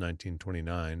Christmas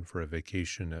 1929 for a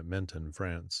vacation at Menton,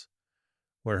 France,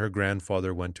 where her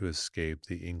grandfather went to escape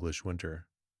the English winter.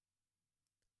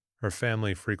 Her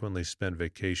family frequently spent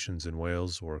vacations in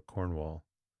Wales or Cornwall.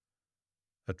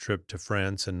 A trip to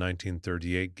France in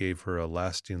 1938 gave her a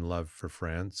lasting love for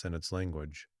France and its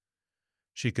language.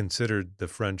 She considered the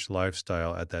French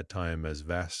lifestyle at that time as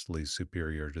vastly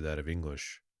superior to that of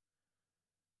English.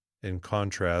 In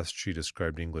contrast, she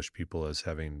described English people as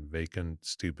having vacant,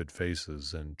 stupid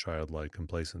faces and childlike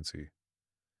complacency.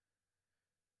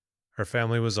 Her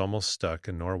family was almost stuck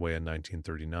in Norway in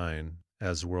 1939,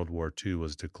 as World War II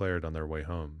was declared on their way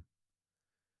home.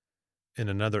 In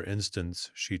another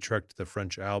instance, she trekked the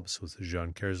French Alps with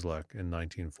Jean Kerslake in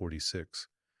 1946,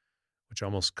 which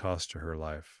almost cost her her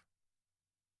life.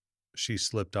 She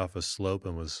slipped off a slope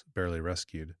and was barely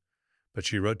rescued, but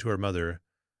she wrote to her mother,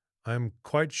 "I'm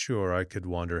quite sure I could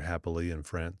wander happily in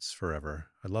France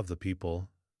forever. I love the people,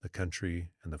 the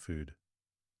country, and the food."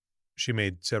 She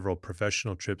made several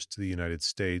professional trips to the United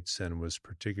States and was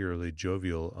particularly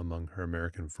jovial among her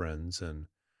American friends and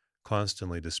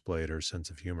constantly displayed her sense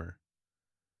of humor.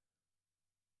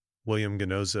 William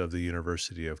Ganoza of the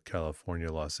University of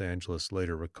California, Los Angeles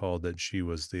later recalled that she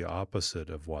was the opposite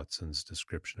of Watson's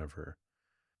description of her.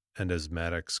 And as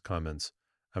Maddox comments,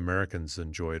 Americans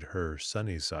enjoyed her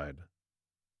sunny side.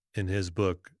 In his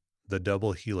book, The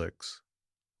Double Helix,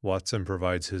 Watson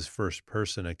provides his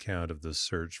first-person account of the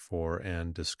search for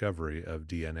and discovery of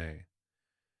DNA.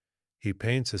 He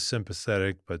paints a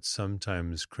sympathetic but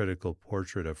sometimes critical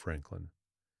portrait of Franklin.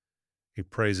 He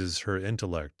praises her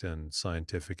intellect and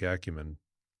scientific acumen,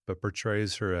 but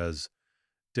portrays her as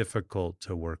difficult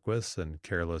to work with and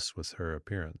careless with her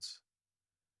appearance.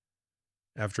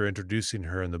 After introducing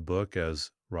her in the book as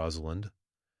Rosalind,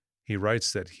 he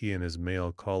writes that he and his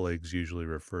male colleagues usually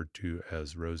referred to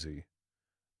as Rosie,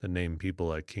 the name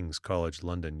people at King's College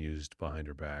London used behind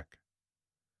her back.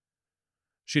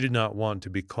 She did not want to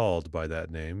be called by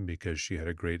that name because she had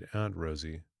a great aunt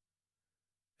Rosie.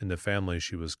 In the family,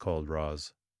 she was called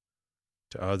Roz.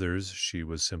 To others, she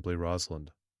was simply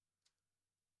Rosalind.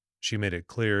 She made it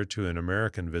clear to an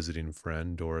American visiting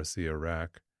friend, Dorothea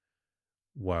Rack,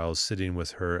 while sitting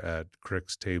with her at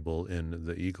Crick's table in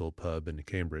the Eagle pub in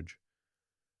Cambridge.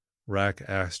 Rack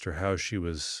asked her how she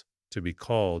was to be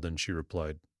called, and she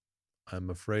replied,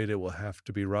 "I'm afraid it will have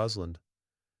to be Rosalind,"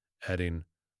 adding,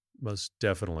 "Most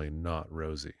definitely not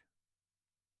Rosie."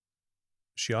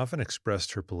 She often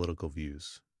expressed her political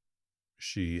views.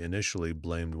 She initially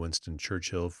blamed Winston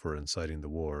Churchill for inciting the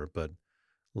war, but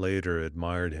later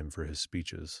admired him for his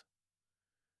speeches.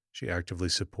 She actively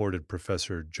supported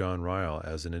Professor John Ryle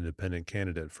as an independent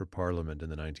candidate for Parliament in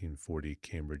the 1940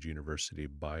 Cambridge University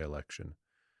by-election,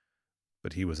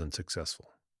 but he was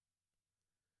unsuccessful.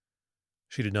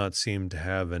 She did not seem to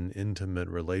have an intimate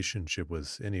relationship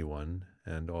with anyone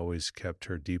and always kept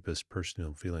her deepest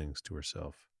personal feelings to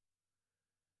herself.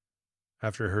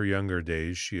 After her younger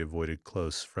days, she avoided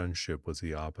close friendship with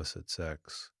the opposite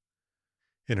sex.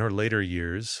 In her later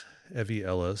years, Evie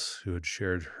Ellis, who had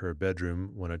shared her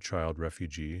bedroom when a child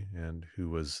refugee and who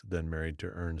was then married to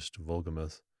Ernst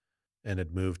Volgemuth and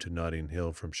had moved to Notting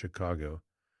Hill from Chicago,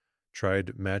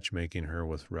 tried matchmaking her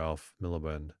with Ralph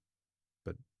Miliband,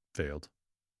 but failed.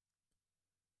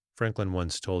 Franklin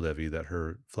once told Evie that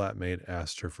her flatmate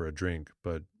asked her for a drink,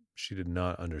 but she did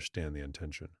not understand the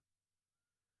intention.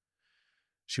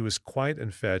 She was quite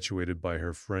infatuated by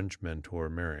her French mentor,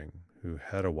 Mering, who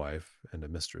had a wife and a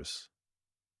mistress.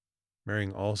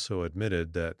 Mering also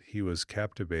admitted that he was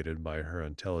captivated by her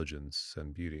intelligence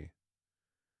and beauty.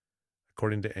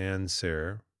 According to Anne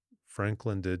Sayre,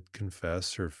 Franklin did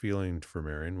confess her feeling for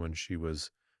Mering when she was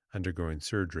undergoing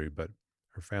surgery, but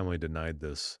her family denied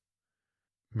this.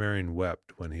 Mering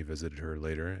wept when he visited her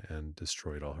later and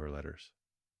destroyed all her letters.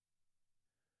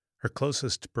 Her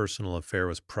closest personal affair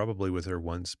was probably with her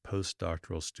once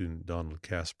postdoctoral student Donald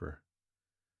Casper.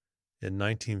 In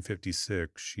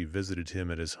 1956, she visited him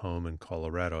at his home in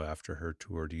Colorado after her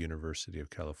tour to University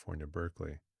of California,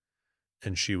 Berkeley,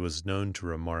 and she was known to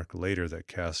remark later that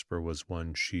Casper was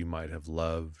one she might have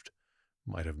loved,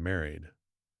 might have married.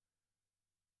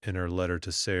 In her letter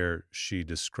to Sayre, she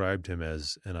described him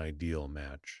as an ideal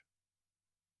match.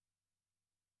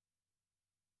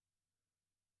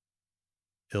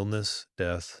 Illness,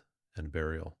 death, and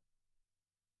burial.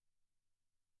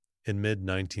 In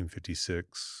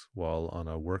mid-1956, while on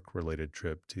a work-related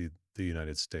trip to the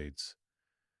United States,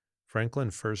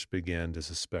 Franklin first began to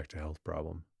suspect a health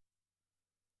problem.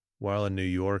 While in New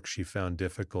York, she found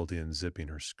difficulty in zipping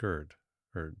her skirt.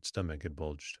 Her stomach had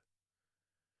bulged.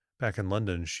 Back in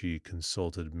London, she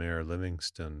consulted Mayor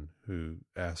Livingston, who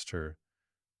asked her,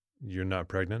 "You're not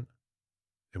pregnant?"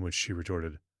 In which she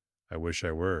retorted, "I wish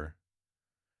I were."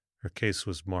 Her case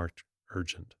was marked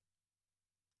urgent.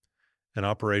 An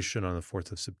operation on the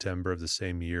 4th of September of the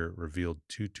same year revealed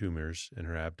 2 tumors in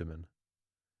her abdomen.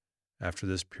 After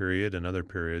this period and other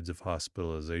periods of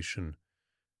hospitalization,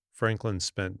 Franklin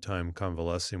spent time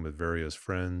convalescing with various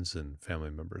friends and family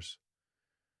members.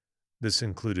 This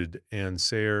included Anne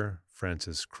Sayre,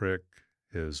 Francis Crick,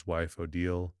 his wife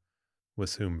Odile,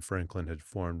 with whom Franklin had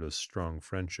formed a strong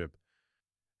friendship,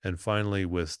 and finally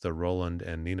with the Roland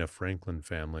and Nina Franklin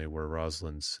family, where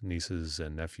Rosalind's nieces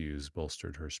and nephews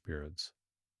bolstered her spirits.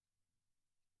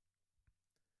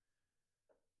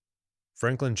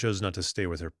 Franklin chose not to stay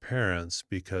with her parents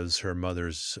because her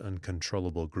mother's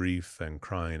uncontrollable grief and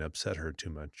crying upset her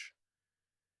too much.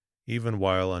 Even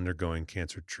while undergoing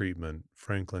cancer treatment,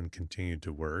 Franklin continued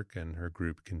to work and her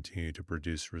group continued to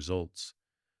produce results,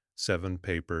 7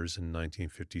 papers in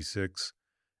 1956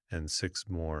 and 6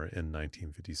 more in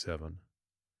 1957.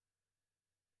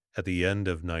 At the end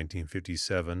of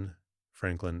 1957,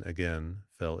 Franklin again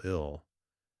fell ill,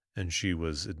 and she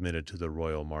was admitted to the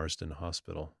Royal Marsden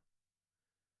Hospital.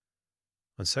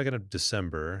 On 2nd of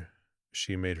December,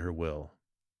 she made her will.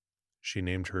 She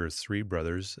named her 3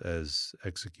 brothers as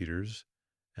executors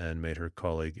and made her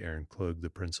colleague Aaron Klug the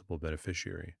principal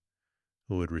beneficiary,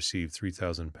 who would receive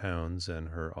 £3,000 and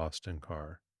her Austin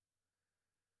car.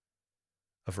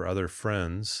 Of her other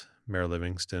friends, Mare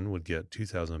Livingston would get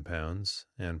 £2,000,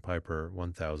 Ann Piper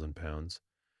 £1,000,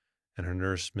 and her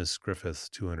nurse, Miss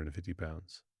Griffith,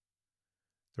 £250.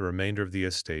 The remainder of the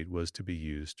estate was to be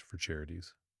used for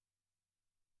charities.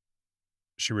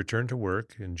 She returned to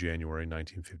work in January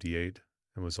 1958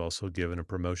 and was also given a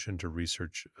promotion to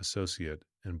research associate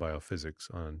in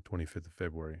biophysics on 25th of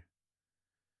February.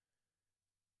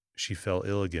 She fell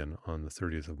ill again on the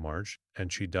 30th of March,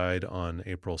 and she died on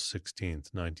April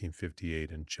 16th,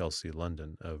 1958 in Chelsea,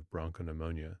 London, of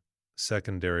bronchopneumonia,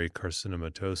 secondary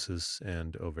carcinomatosis,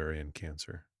 and ovarian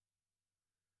cancer.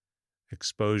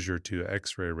 Exposure to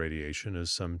X-ray radiation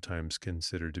is sometimes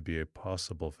considered to be a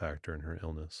possible factor in her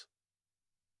illness.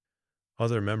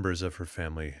 Other members of her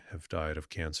family have died of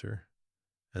cancer,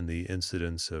 and the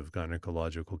incidence of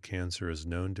gynecological cancer is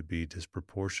known to be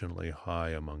disproportionately high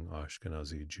among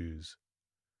Ashkenazi Jews.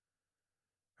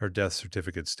 Her death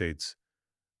certificate states,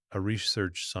 a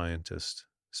research scientist,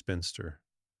 spinster,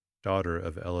 daughter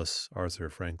of Ellis Arthur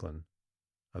Franklin,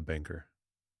 a banker.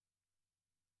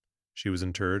 She was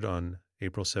interred on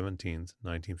April 17,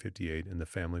 1958, in the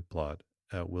family plot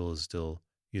at Willesden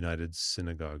United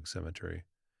Synagogue Cemetery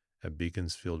at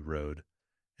Beaconsfield Road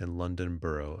in London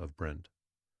Borough of Brent.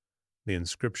 The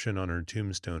inscription on her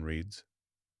tombstone reads,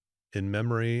 in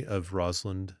memory of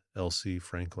Rosalind Elsie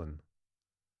Franklin,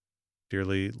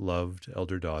 dearly loved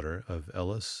elder daughter of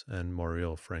Ellis and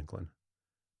Muriel Franklin,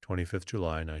 25th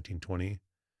July 1920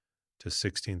 to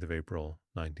 16th of April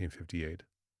 1958.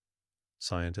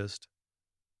 Scientist,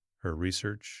 her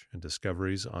research and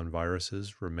discoveries on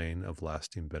viruses remain of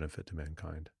lasting benefit to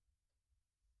mankind.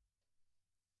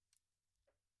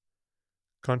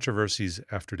 Controversies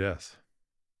after death.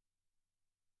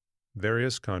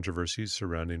 Various controversies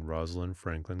surrounding Rosalind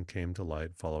Franklin came to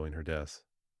light following her death.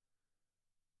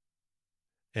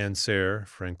 Anne Sayre,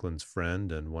 Franklin's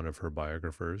friend and one of her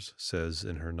biographers, says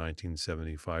in her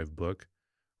 1975 book,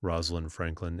 Rosalind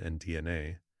Franklin and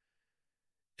DNA,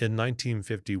 in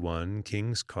 1951,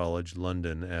 King's College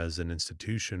London as an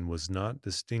institution was not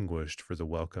distinguished for the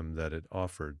welcome that it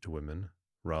offered to women.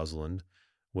 Rosalind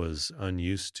was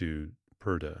unused to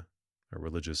Purda, a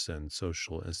religious and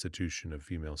social institution of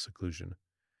female seclusion.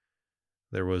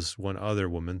 There was one other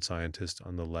woman scientist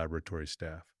on the laboratory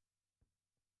staff.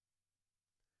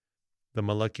 The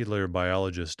molecular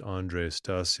biologist Andrei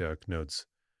Stasiak notes,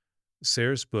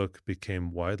 Sayre's book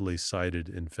became widely cited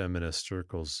in feminist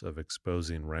circles of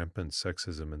exposing rampant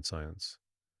sexism in science.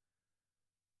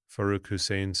 Farouk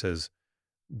Hussein says,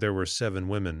 there were 7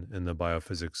 women in the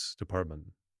biophysics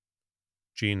department.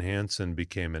 Jean Hansen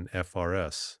became an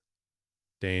FRS.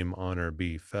 Dame Honor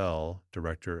B. Fell,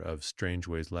 director of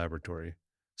Strangeways Laboratory,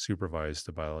 supervised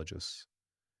the biologists.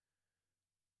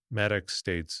 Maddox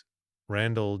states,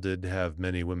 Randall did have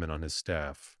many women on his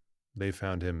staff. They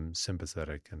found him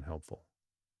sympathetic and helpful.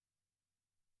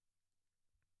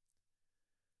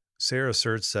 Sayre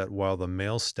asserts that while the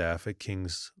male staff at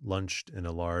King's lunched in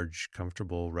a large,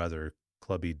 comfortable, rather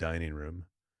clubby dining room,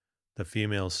 the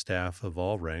female staff of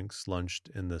all ranks lunched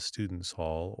in the students'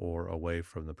 hall or away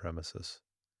from the premises.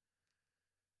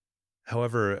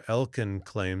 However, Elkin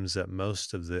claims that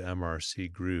most of the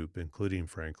MRC group, including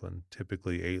Franklin,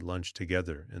 typically ate lunch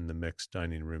together in the mixed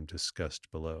dining room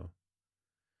discussed below.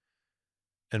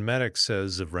 And Maddox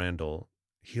says of Randall,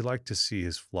 he liked to see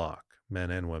his flock,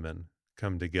 men and women,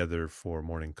 come together for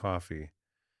morning coffee,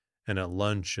 and at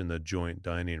lunch in the joint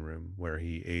dining room where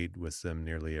he ate with them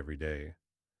nearly every day.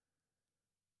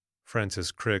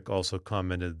 Frances Crick also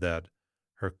commented that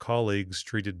her colleagues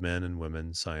treated men and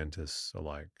women scientists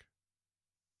alike.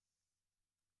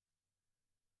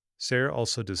 Sayre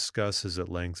also discusses at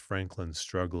length Franklin's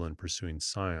struggle in pursuing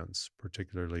science,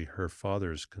 particularly her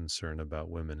father's concern about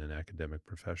women in academic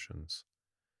professions.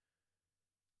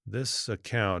 This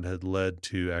account had led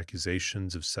to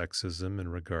accusations of sexism in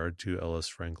regard to Ellis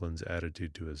Franklin's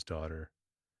attitude to his daughter.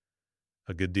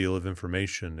 A good deal of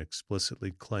information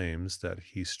explicitly claims that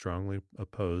he strongly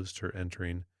opposed her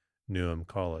entering Newnham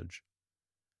College.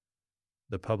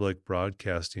 The Public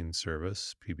Broadcasting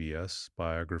Service, PBS,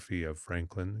 biography of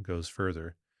Franklin goes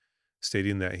further,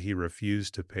 stating that he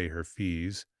refused to pay her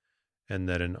fees and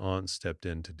that an aunt stepped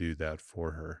in to do that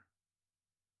for her.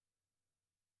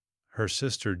 Her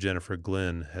sister, Jennifer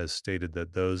Glynn, has stated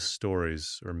that those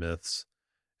stories are myths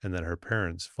and that her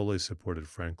parents fully supported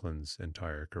Franklin's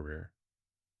entire career.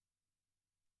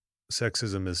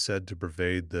 Sexism is said to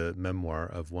pervade the memoir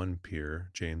of one peer,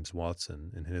 James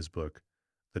Watson, in his book,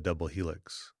 The Double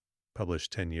Helix,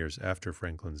 published 10 years after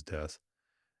Franklin's death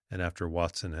and after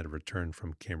Watson had returned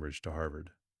from Cambridge to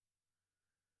Harvard.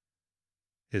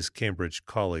 His Cambridge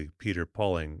colleague, Peter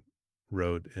Pauling,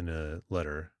 wrote in a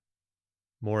letter,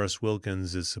 "Morris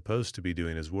Wilkins is supposed to be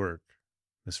doing his work.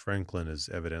 Miss Franklin is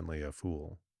evidently a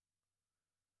fool."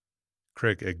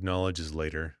 Crick acknowledges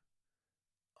later,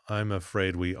 "I'm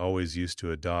afraid we always used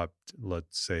to adopt,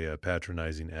 let's say, a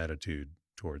patronizing attitude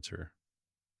towards her."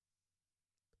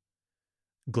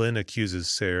 Glynn accuses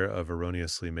Sayre of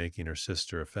erroneously making her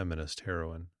sister a feminist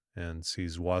heroine and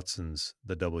sees Watson's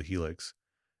The Double Helix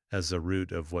as the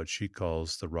root of what she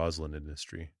calls the Rosalind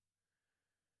industry.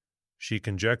 She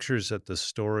conjectures that the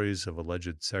stories of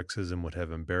alleged sexism would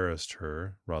have embarrassed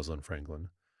her, Rosalind Franklin,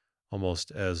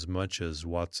 almost as much as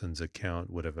Watson's account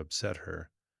would have upset her,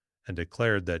 and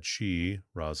declared that she,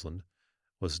 Rosalind,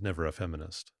 was never a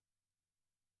feminist.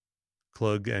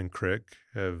 Klug and Crick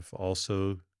have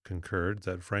also concurred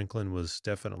that Franklin was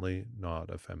definitely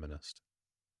not a feminist.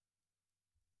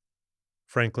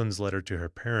 Franklin's letter to her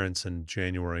parents in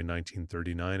January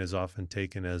 1939 is often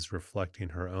taken as reflecting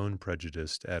her own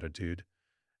prejudiced attitude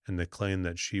and the claim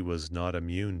that she was not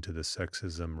immune to the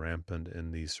sexism rampant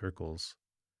in these circles.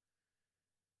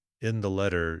 In the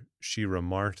letter, she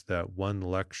remarked that one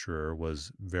lecturer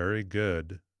was very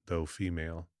good, though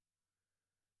female.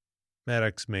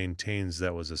 Maddox maintains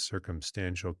that was a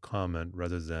circumstantial comment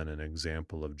rather than an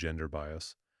example of gender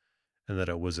bias, and that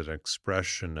it was an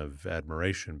expression of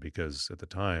admiration because, at the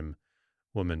time,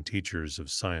 women teachers of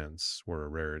science were a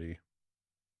rarity.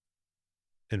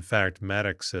 In fact,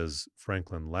 Maddox says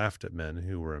Franklin laughed at men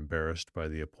who were embarrassed by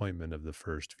the appointment of the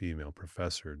first female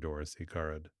professor, Dorothy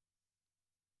Garrod.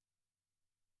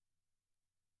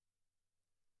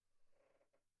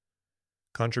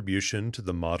 Contribution to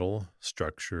the model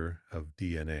structure of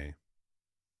DNA.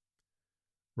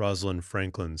 Rosalind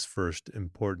Franklin's first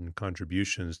important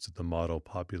contributions to the model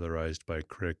popularized by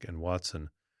Crick and Watson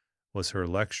was her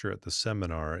lecture at the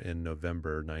seminar in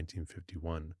November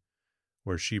 1951,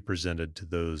 where she presented to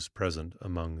those present,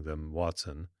 among them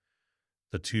Watson,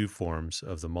 the two forms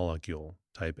of the molecule,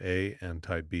 type A and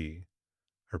type B,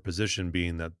 her position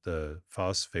being that the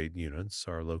phosphate units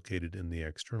are located in the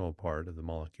external part of the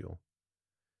molecule.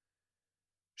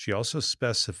 She also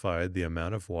specified the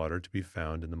amount of water to be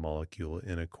found in the molecule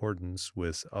in accordance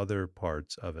with other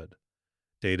parts of it,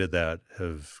 data that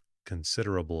have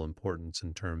considerable importance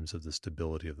in terms of the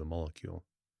stability of the molecule.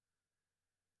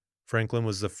 Franklin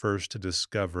was the first to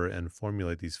discover and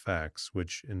formulate these facts,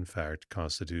 which in fact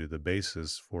constituted the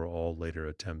basis for all later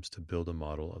attempts to build a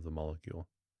model of the molecule.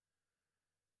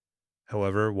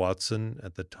 However, Watson,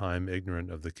 at the time ignorant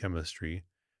of the chemistry,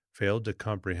 failed to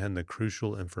comprehend the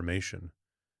crucial information,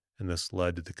 and this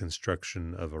led to the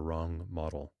construction of a wrong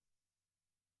model.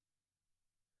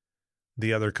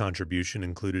 The other contribution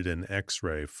included an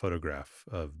X-ray photograph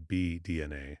of B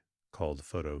DNA called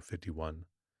Photo 51,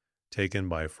 taken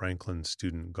by Franklin's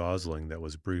student Gosling that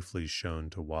was briefly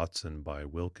shown to Watson by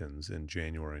Wilkins in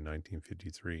January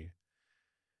 1953,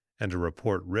 and a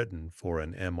report written for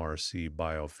an MRC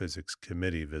Biophysics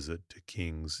Committee visit to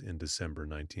King's in December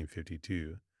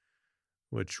 1952,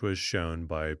 which was shown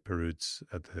by Perutz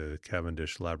at the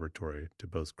Cavendish Laboratory to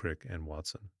both Crick and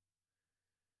Watson.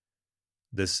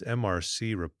 This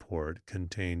MRC report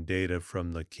contained data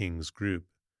from the King's group,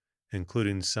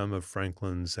 including some of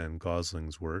Franklin's and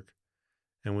Gosling's work,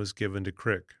 and was given to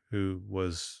Crick, who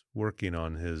was working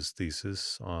on his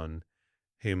thesis on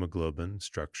hemoglobin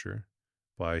structure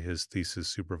by his thesis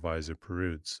supervisor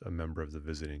Perutz, a member of the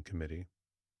visiting committee.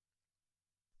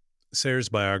 Sayre's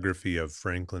biography of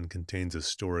Franklin contains a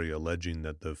story alleging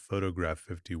that the photograph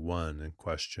 51 in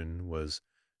question was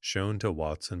shown to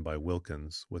Watson by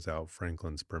Wilkins without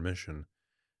Franklin's permission,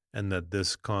 and that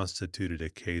this constituted a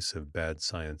case of bad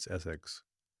science ethics.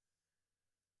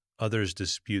 Others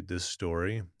dispute this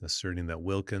story, asserting that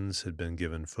Wilkins had been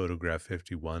given photograph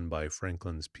 51 by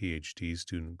Franklin's PhD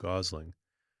student Gosling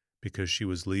because she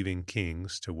was leaving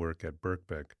King's to work at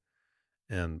Birkbeck,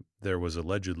 and there was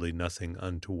allegedly nothing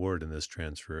untoward in this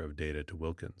transfer of data to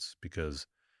Wilkins, because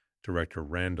Director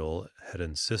Randall had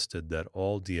insisted that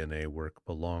all DNA work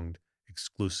belonged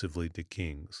exclusively to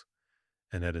King's,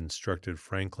 and had instructed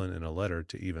Franklin in a letter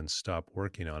to even stop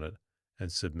working on it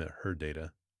and submit her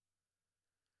data.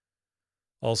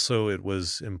 Also, it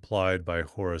was implied by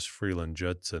Horace Freeland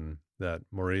Judson that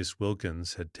Maurice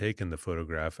Wilkins had taken the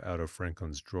photograph out of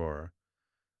Franklin's drawer,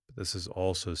 but this is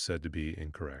also said to be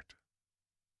incorrect.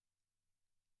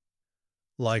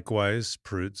 Likewise,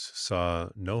 Prutz saw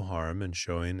no harm in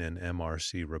showing an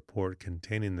MRC report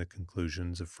containing the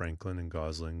conclusions of Franklin and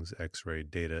Gosling's X ray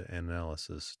data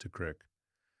analysis to Crick,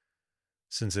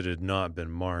 since it had not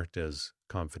been marked as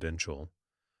confidential,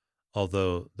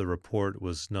 although the report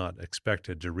was not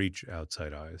expected to reach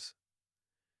outside eyes.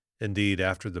 Indeed,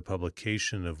 after the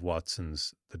publication of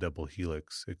Watson's The Double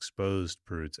Helix exposed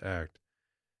Pruitt's act,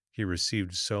 he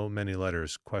received so many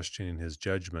letters questioning his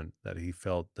judgment that he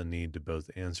felt the need to both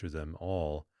answer them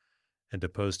all and to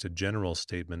post a general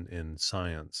statement in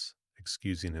Science,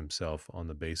 excusing himself on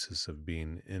the basis of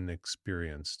being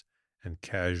inexperienced and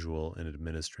casual in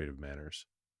administrative matters.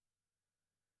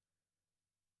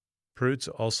 Prutz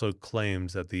also claimed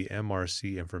that the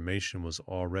MRC information was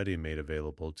already made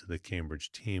available to the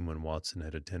Cambridge team when Watson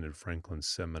had attended Franklin's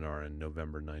seminar in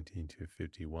November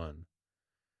 1951.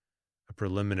 A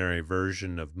preliminary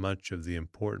version of much of the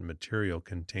important material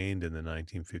contained in the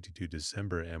 1952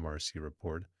 December MRC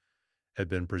report had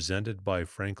been presented by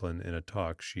Franklin in a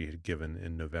talk she had given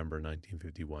in November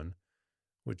 1951,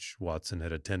 which Watson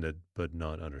had attended but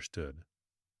not understood.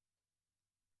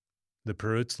 The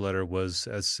Perutz letter was,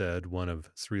 as said, one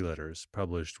of 3 letters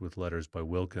published with letters by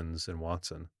Wilkins and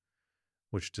Watson,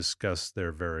 which discussed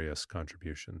their various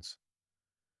contributions.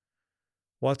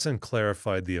 Watson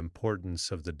clarified the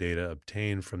importance of the data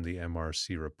obtained from the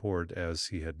MRC report, as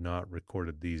he had not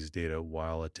recorded these data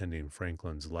while attending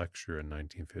Franklin's lecture in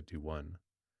 1951.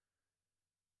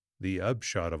 The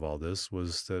upshot of all this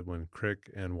was that when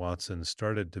Crick and Watson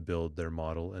started to build their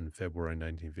model in February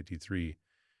 1953,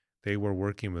 they were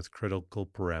working with critical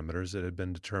parameters that had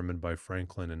been determined by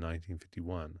Franklin in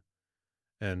 1951,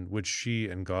 and which she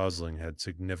and Gosling had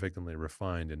significantly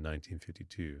refined in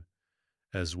 1952,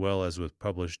 as well as with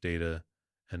published data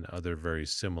and other very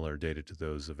similar data to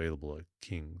those available at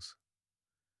King's.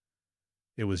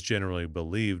 It was generally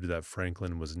believed that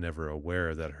Franklin was never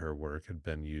aware that her work had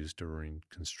been used during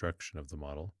construction of the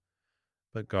model,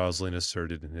 but Gosling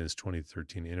asserted in his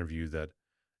 2013 interview that,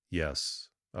 yes,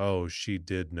 oh, she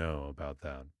did know about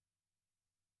that.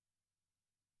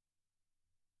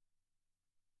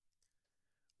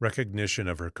 Recognition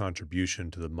of her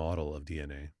contribution to the model of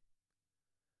DNA.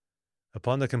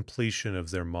 Upon the completion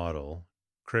of their model,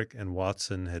 Crick and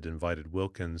Watson had invited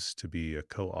Wilkins to be a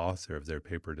co-author of their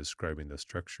paper describing the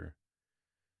structure.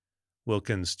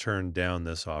 Wilkins turned down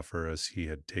this offer as he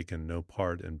had taken no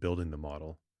part in building the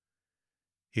model.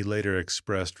 He later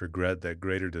expressed regret that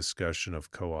greater discussion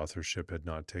of co-authorship had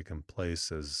not taken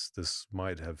place, as this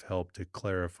might have helped to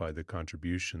clarify the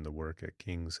contribution the work at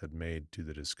King's had made to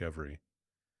the discovery.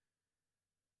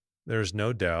 There is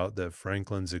no doubt that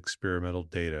Franklin's experimental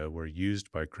data were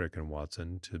used by Crick and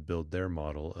Watson to build their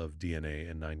model of DNA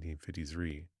in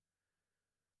 1953.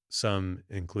 Some,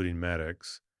 including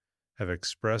Maddox, have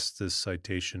expressed this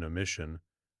citation omission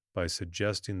by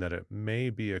suggesting that it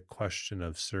may be a question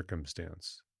of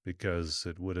circumstance, because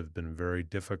it would have been very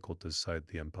difficult to cite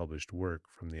the unpublished work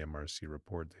from the MRC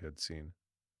report they had seen.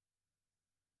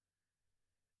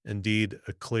 Indeed,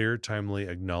 a clear, timely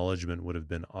acknowledgement would have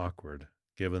been awkward,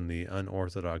 given the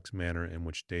unorthodox manner in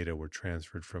which data were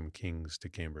transferred from King's to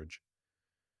Cambridge.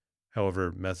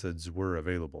 However, methods were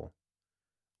available.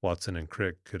 Watson and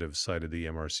Crick could have cited the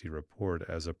MRC report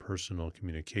as a personal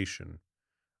communication,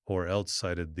 or else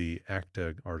cited the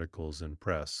ACTA articles in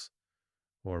press,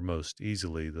 or most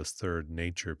easily the third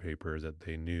Nature paper that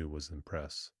they knew was in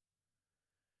press.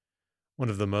 One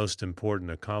of the most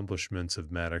important accomplishments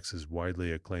of Maddox's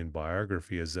widely acclaimed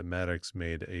biography is that Maddox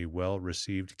made a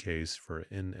well-received case for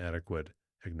inadequate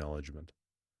acknowledgement.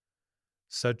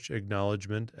 Such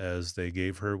acknowledgement as they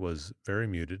gave her was very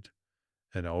muted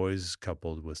and always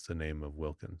coupled with the name of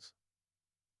Wilkins.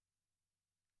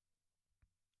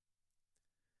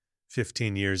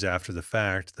 15 years after the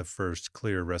fact, the first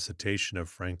clear recitation of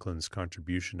Franklin's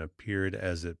contribution appeared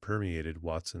as it permeated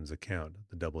Watson's account,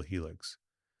 The Double Helix,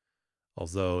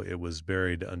 although it was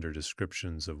buried under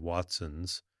descriptions of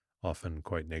Watson's, often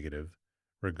quite negative,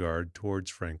 regard towards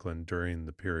Franklin during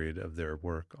the period of their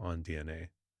work on DNA.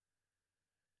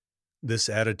 This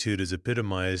attitude is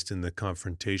epitomized in the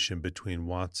confrontation between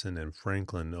Watson and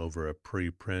Franklin over a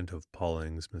preprint of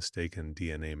Pauling's mistaken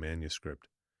DNA manuscript.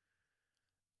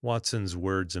 Watson's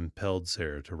words impelled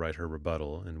Sayre to write her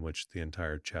rebuttal, in which the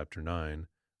entire Chapter 9,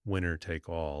 Winner Take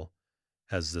All,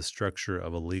 has the structure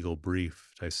of a legal brief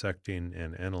dissecting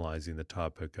and analyzing the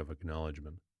topic of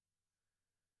acknowledgement.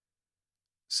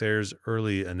 Sayre's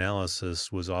early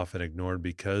analysis was often ignored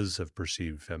because of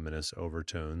perceived feminist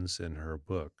overtones in her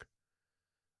book.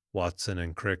 Watson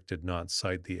and Crick did not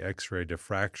cite the X-ray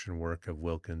diffraction work of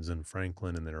Wilkins and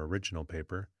Franklin in their original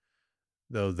paper,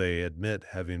 though they admit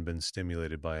having been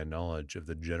stimulated by a knowledge of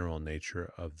the general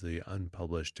nature of the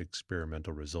unpublished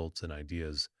experimental results and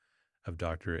ideas of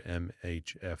Dr. M.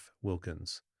 H. F.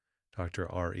 Wilkins,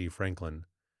 Dr. R. E. Franklin,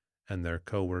 and their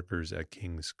co-workers at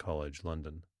King's College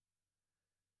London.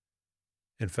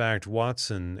 In fact,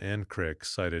 Watson and Crick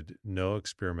cited no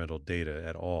experimental data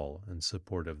at all in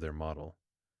support of their model.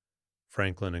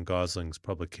 Franklin and Gosling's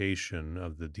publication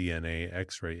of the DNA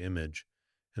X-ray image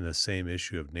in the same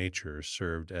issue of Nature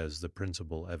served as the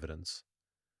principal evidence.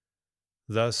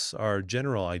 Thus, our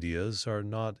general ideas are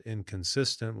not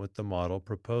inconsistent with the model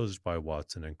proposed by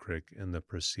Watson and Crick in the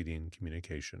preceding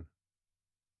communication.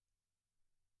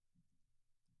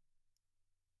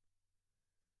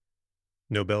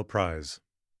 Nobel Prize.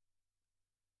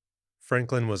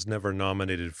 Franklin was never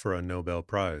nominated for a Nobel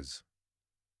Prize.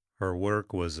 Her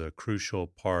work was a crucial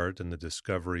part in the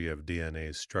discovery of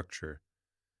DNA structure,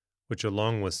 which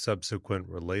along with subsequent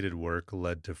related work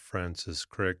led to Francis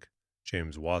Crick,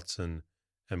 James Watson,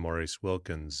 and Maurice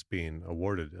Wilkins being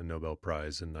awarded a Nobel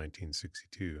Prize in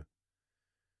 1962.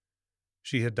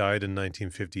 She had died in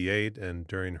 1958, and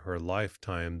during her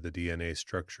lifetime the DNA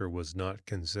structure was not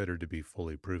considered to be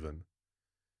fully proven.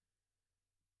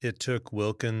 It took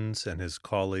Wilkins and his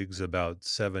colleagues about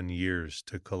 7 years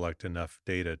to collect enough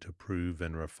data to prove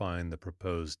and refine the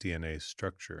proposed DNA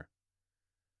structure.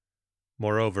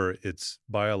 Moreover, its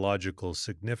biological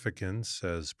significance,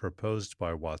 as proposed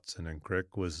by Watson and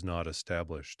Crick, was not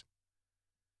established.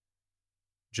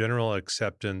 General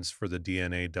acceptance for the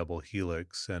DNA double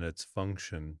helix and its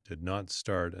function did not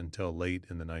start until late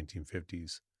in the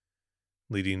 1950s,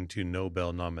 leading to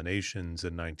Nobel nominations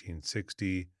in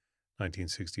 1960,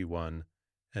 1961,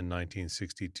 and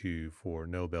 1962 for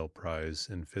Nobel Prize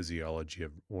in Physiology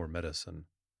or Medicine,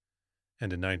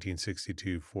 and in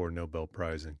 1962 for Nobel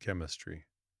Prize in Chemistry.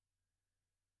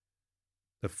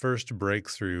 The first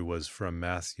breakthrough was from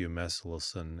Matthew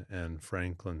Meselson and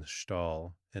Franklin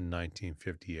Stahl in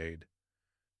 1958,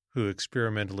 who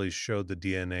experimentally showed the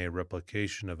DNA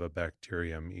replication of a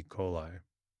bacterium E. coli.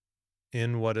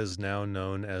 In what is now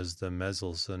known as the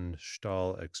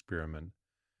Meselson-Stahl experiment,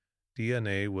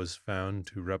 DNA was found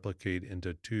to replicate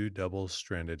into 2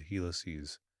 double-stranded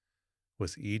helices,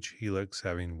 with each helix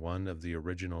having one of the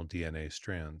original DNA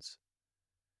strands.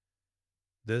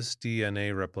 This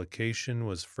DNA replication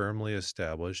was firmly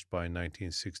established by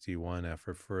 1961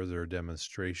 after further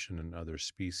demonstration in other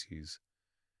species,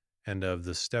 and of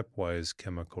the stepwise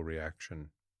chemical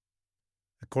reaction.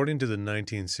 According to the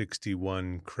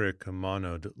 1961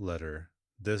 Crick-Monod letter,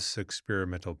 this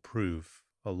experimental proof,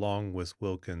 along with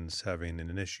Wilkins having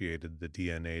initiated the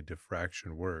DNA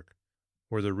diffraction work,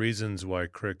 were the reasons why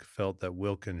Crick felt that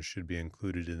Wilkins should be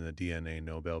included in the DNA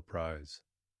Nobel Prize.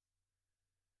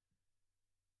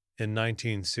 In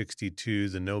 1962,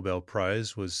 the Nobel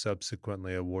Prize was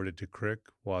subsequently awarded to Crick,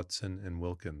 Watson, and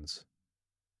Wilkins.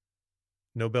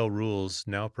 Nobel rules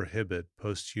now prohibit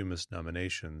posthumous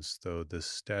nominations, though this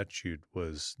statute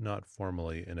was not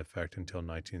formally in effect until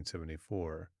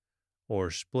 1974, or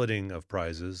splitting of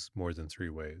prizes more than 3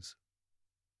 ways.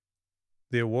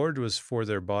 The award was for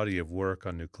their body of work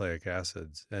on nucleic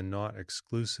acids, and not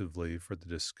exclusively for the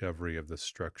discovery of the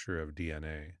structure of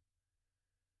DNA.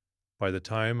 By the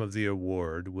time of the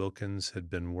award, Wilkins had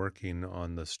been working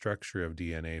on the structure of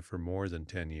DNA for more than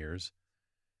 10 years,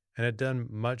 and had done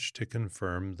much to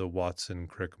confirm the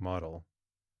Watson-Crick model.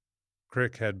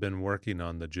 Crick had been working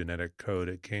on the genetic code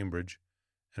at Cambridge,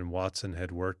 and Watson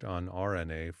had worked on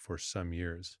RNA for some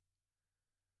years.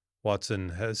 Watson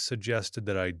has suggested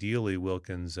that ideally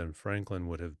Wilkins and Franklin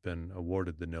would have been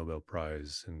awarded the Nobel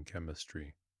Prize in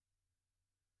Chemistry.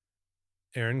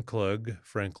 Aaron Klug,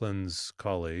 Franklin's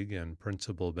colleague and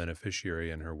principal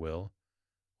beneficiary in her will,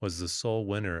 was the sole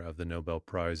winner of the Nobel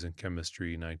Prize in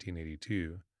Chemistry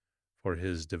 1982 for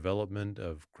his development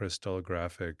of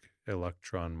crystallographic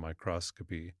electron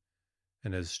microscopy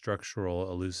and his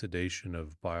structural elucidation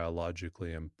of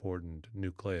biologically important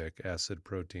nucleic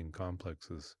acid-protein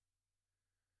complexes.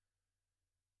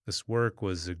 This work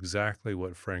was exactly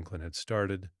what Franklin had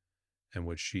started and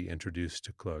which she introduced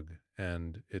to Klug,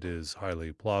 and it is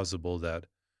highly plausible that,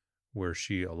 were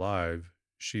she alive,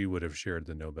 she would have shared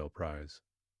the Nobel Prize.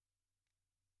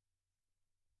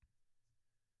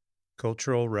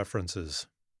 Cultural references.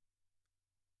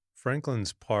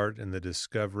 Franklin's part in the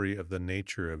discovery of the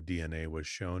nature of DNA was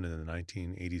shown in the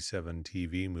 1987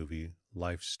 TV movie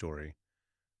Life Story,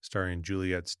 starring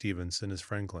Juliet Stevenson as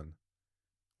Franklin,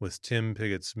 with Tim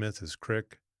Pigott-Smith as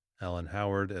Crick, Alan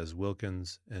Howard as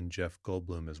Wilkins, and Jeff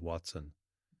Goldblum as Watson.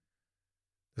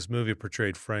 This movie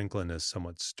portrayed Franklin as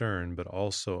somewhat stern, but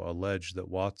also alleged that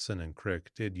Watson and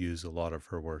Crick did use a lot of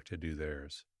her work to do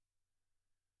theirs.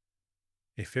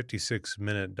 A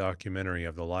 56-minute documentary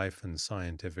of the life and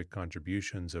scientific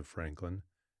contributions of Franklin,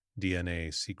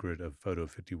 DNA Secret of Photo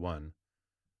 51,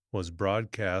 was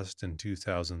broadcast in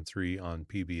 2003 on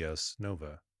PBS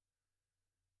Nova.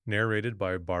 Narrated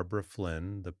by Barbara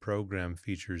Flynn, the program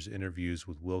features interviews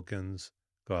with Wilkins,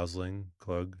 Gosling,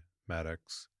 Klug,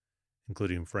 Maddox,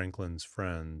 including Franklin's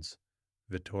friends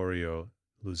Vittorio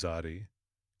Luzzati,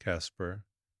 Casper,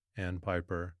 Ann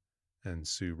Piper, and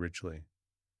Sue Ridgely.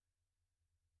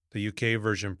 The UK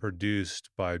version produced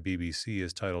by BBC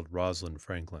is titled Rosalind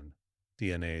Franklin,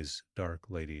 DNA's Dark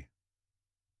Lady.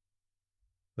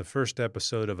 The first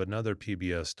episode of another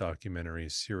PBS documentary,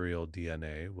 Serial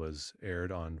DNA, was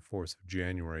aired on 4th of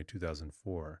January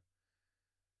 2004.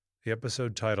 The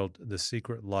episode titled The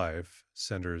Secret Life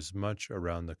centers much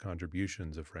around the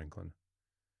contributions of Franklin.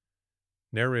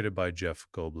 Narrated by Jeff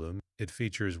Goldblum, it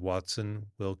features Watson,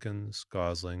 Wilkins,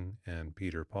 Gosling, and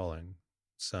Peter Pauling,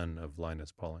 son of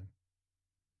Linus Pauling.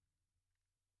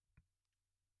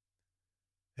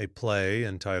 A play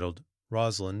entitled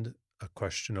Rosalind, A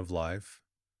Question of Life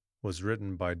was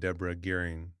written by Deborah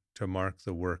Gearing to mark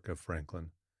the work of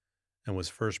Franklin and was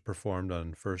first performed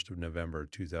on 1st of November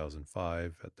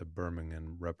 2005 at the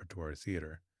Birmingham Repertory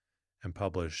Theatre and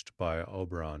published by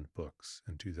Oberon Books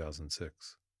in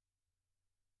 2006.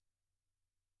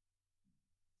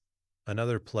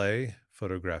 Another play,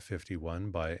 Photograph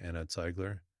 51 by Anna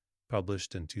Ziegler,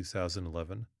 published in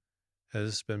 2011,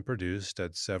 has been produced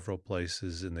at several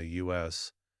places in the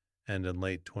U.S. and in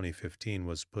late 2015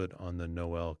 was put on the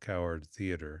Noel Coward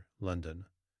Theatre, London,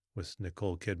 with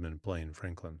Nicole Kidman playing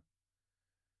Franklin.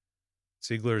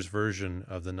 Ziegler's version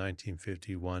of the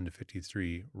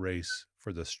 1951-53 race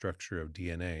for the structure of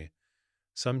DNA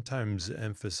sometimes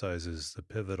emphasizes the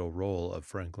pivotal role of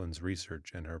Franklin's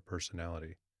research and her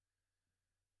personality.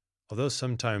 Although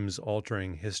sometimes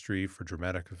altering history for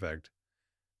dramatic effect,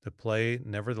 the play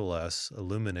nevertheless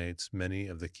illuminates many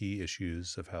of the key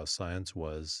issues of how science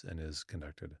was and is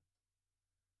conducted.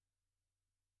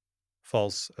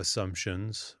 False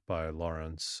Assumptions by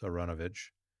Lawrence Aronovich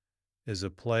is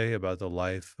a play about the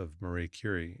life of Marie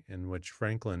Curie in which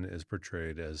Franklin is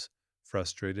portrayed as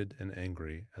frustrated and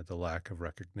angry at the lack of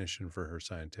recognition for her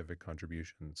scientific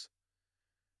contributions.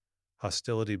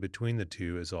 Hostility between the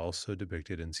two is also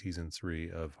depicted in Season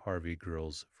 3 of Harvey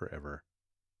Girls Forever.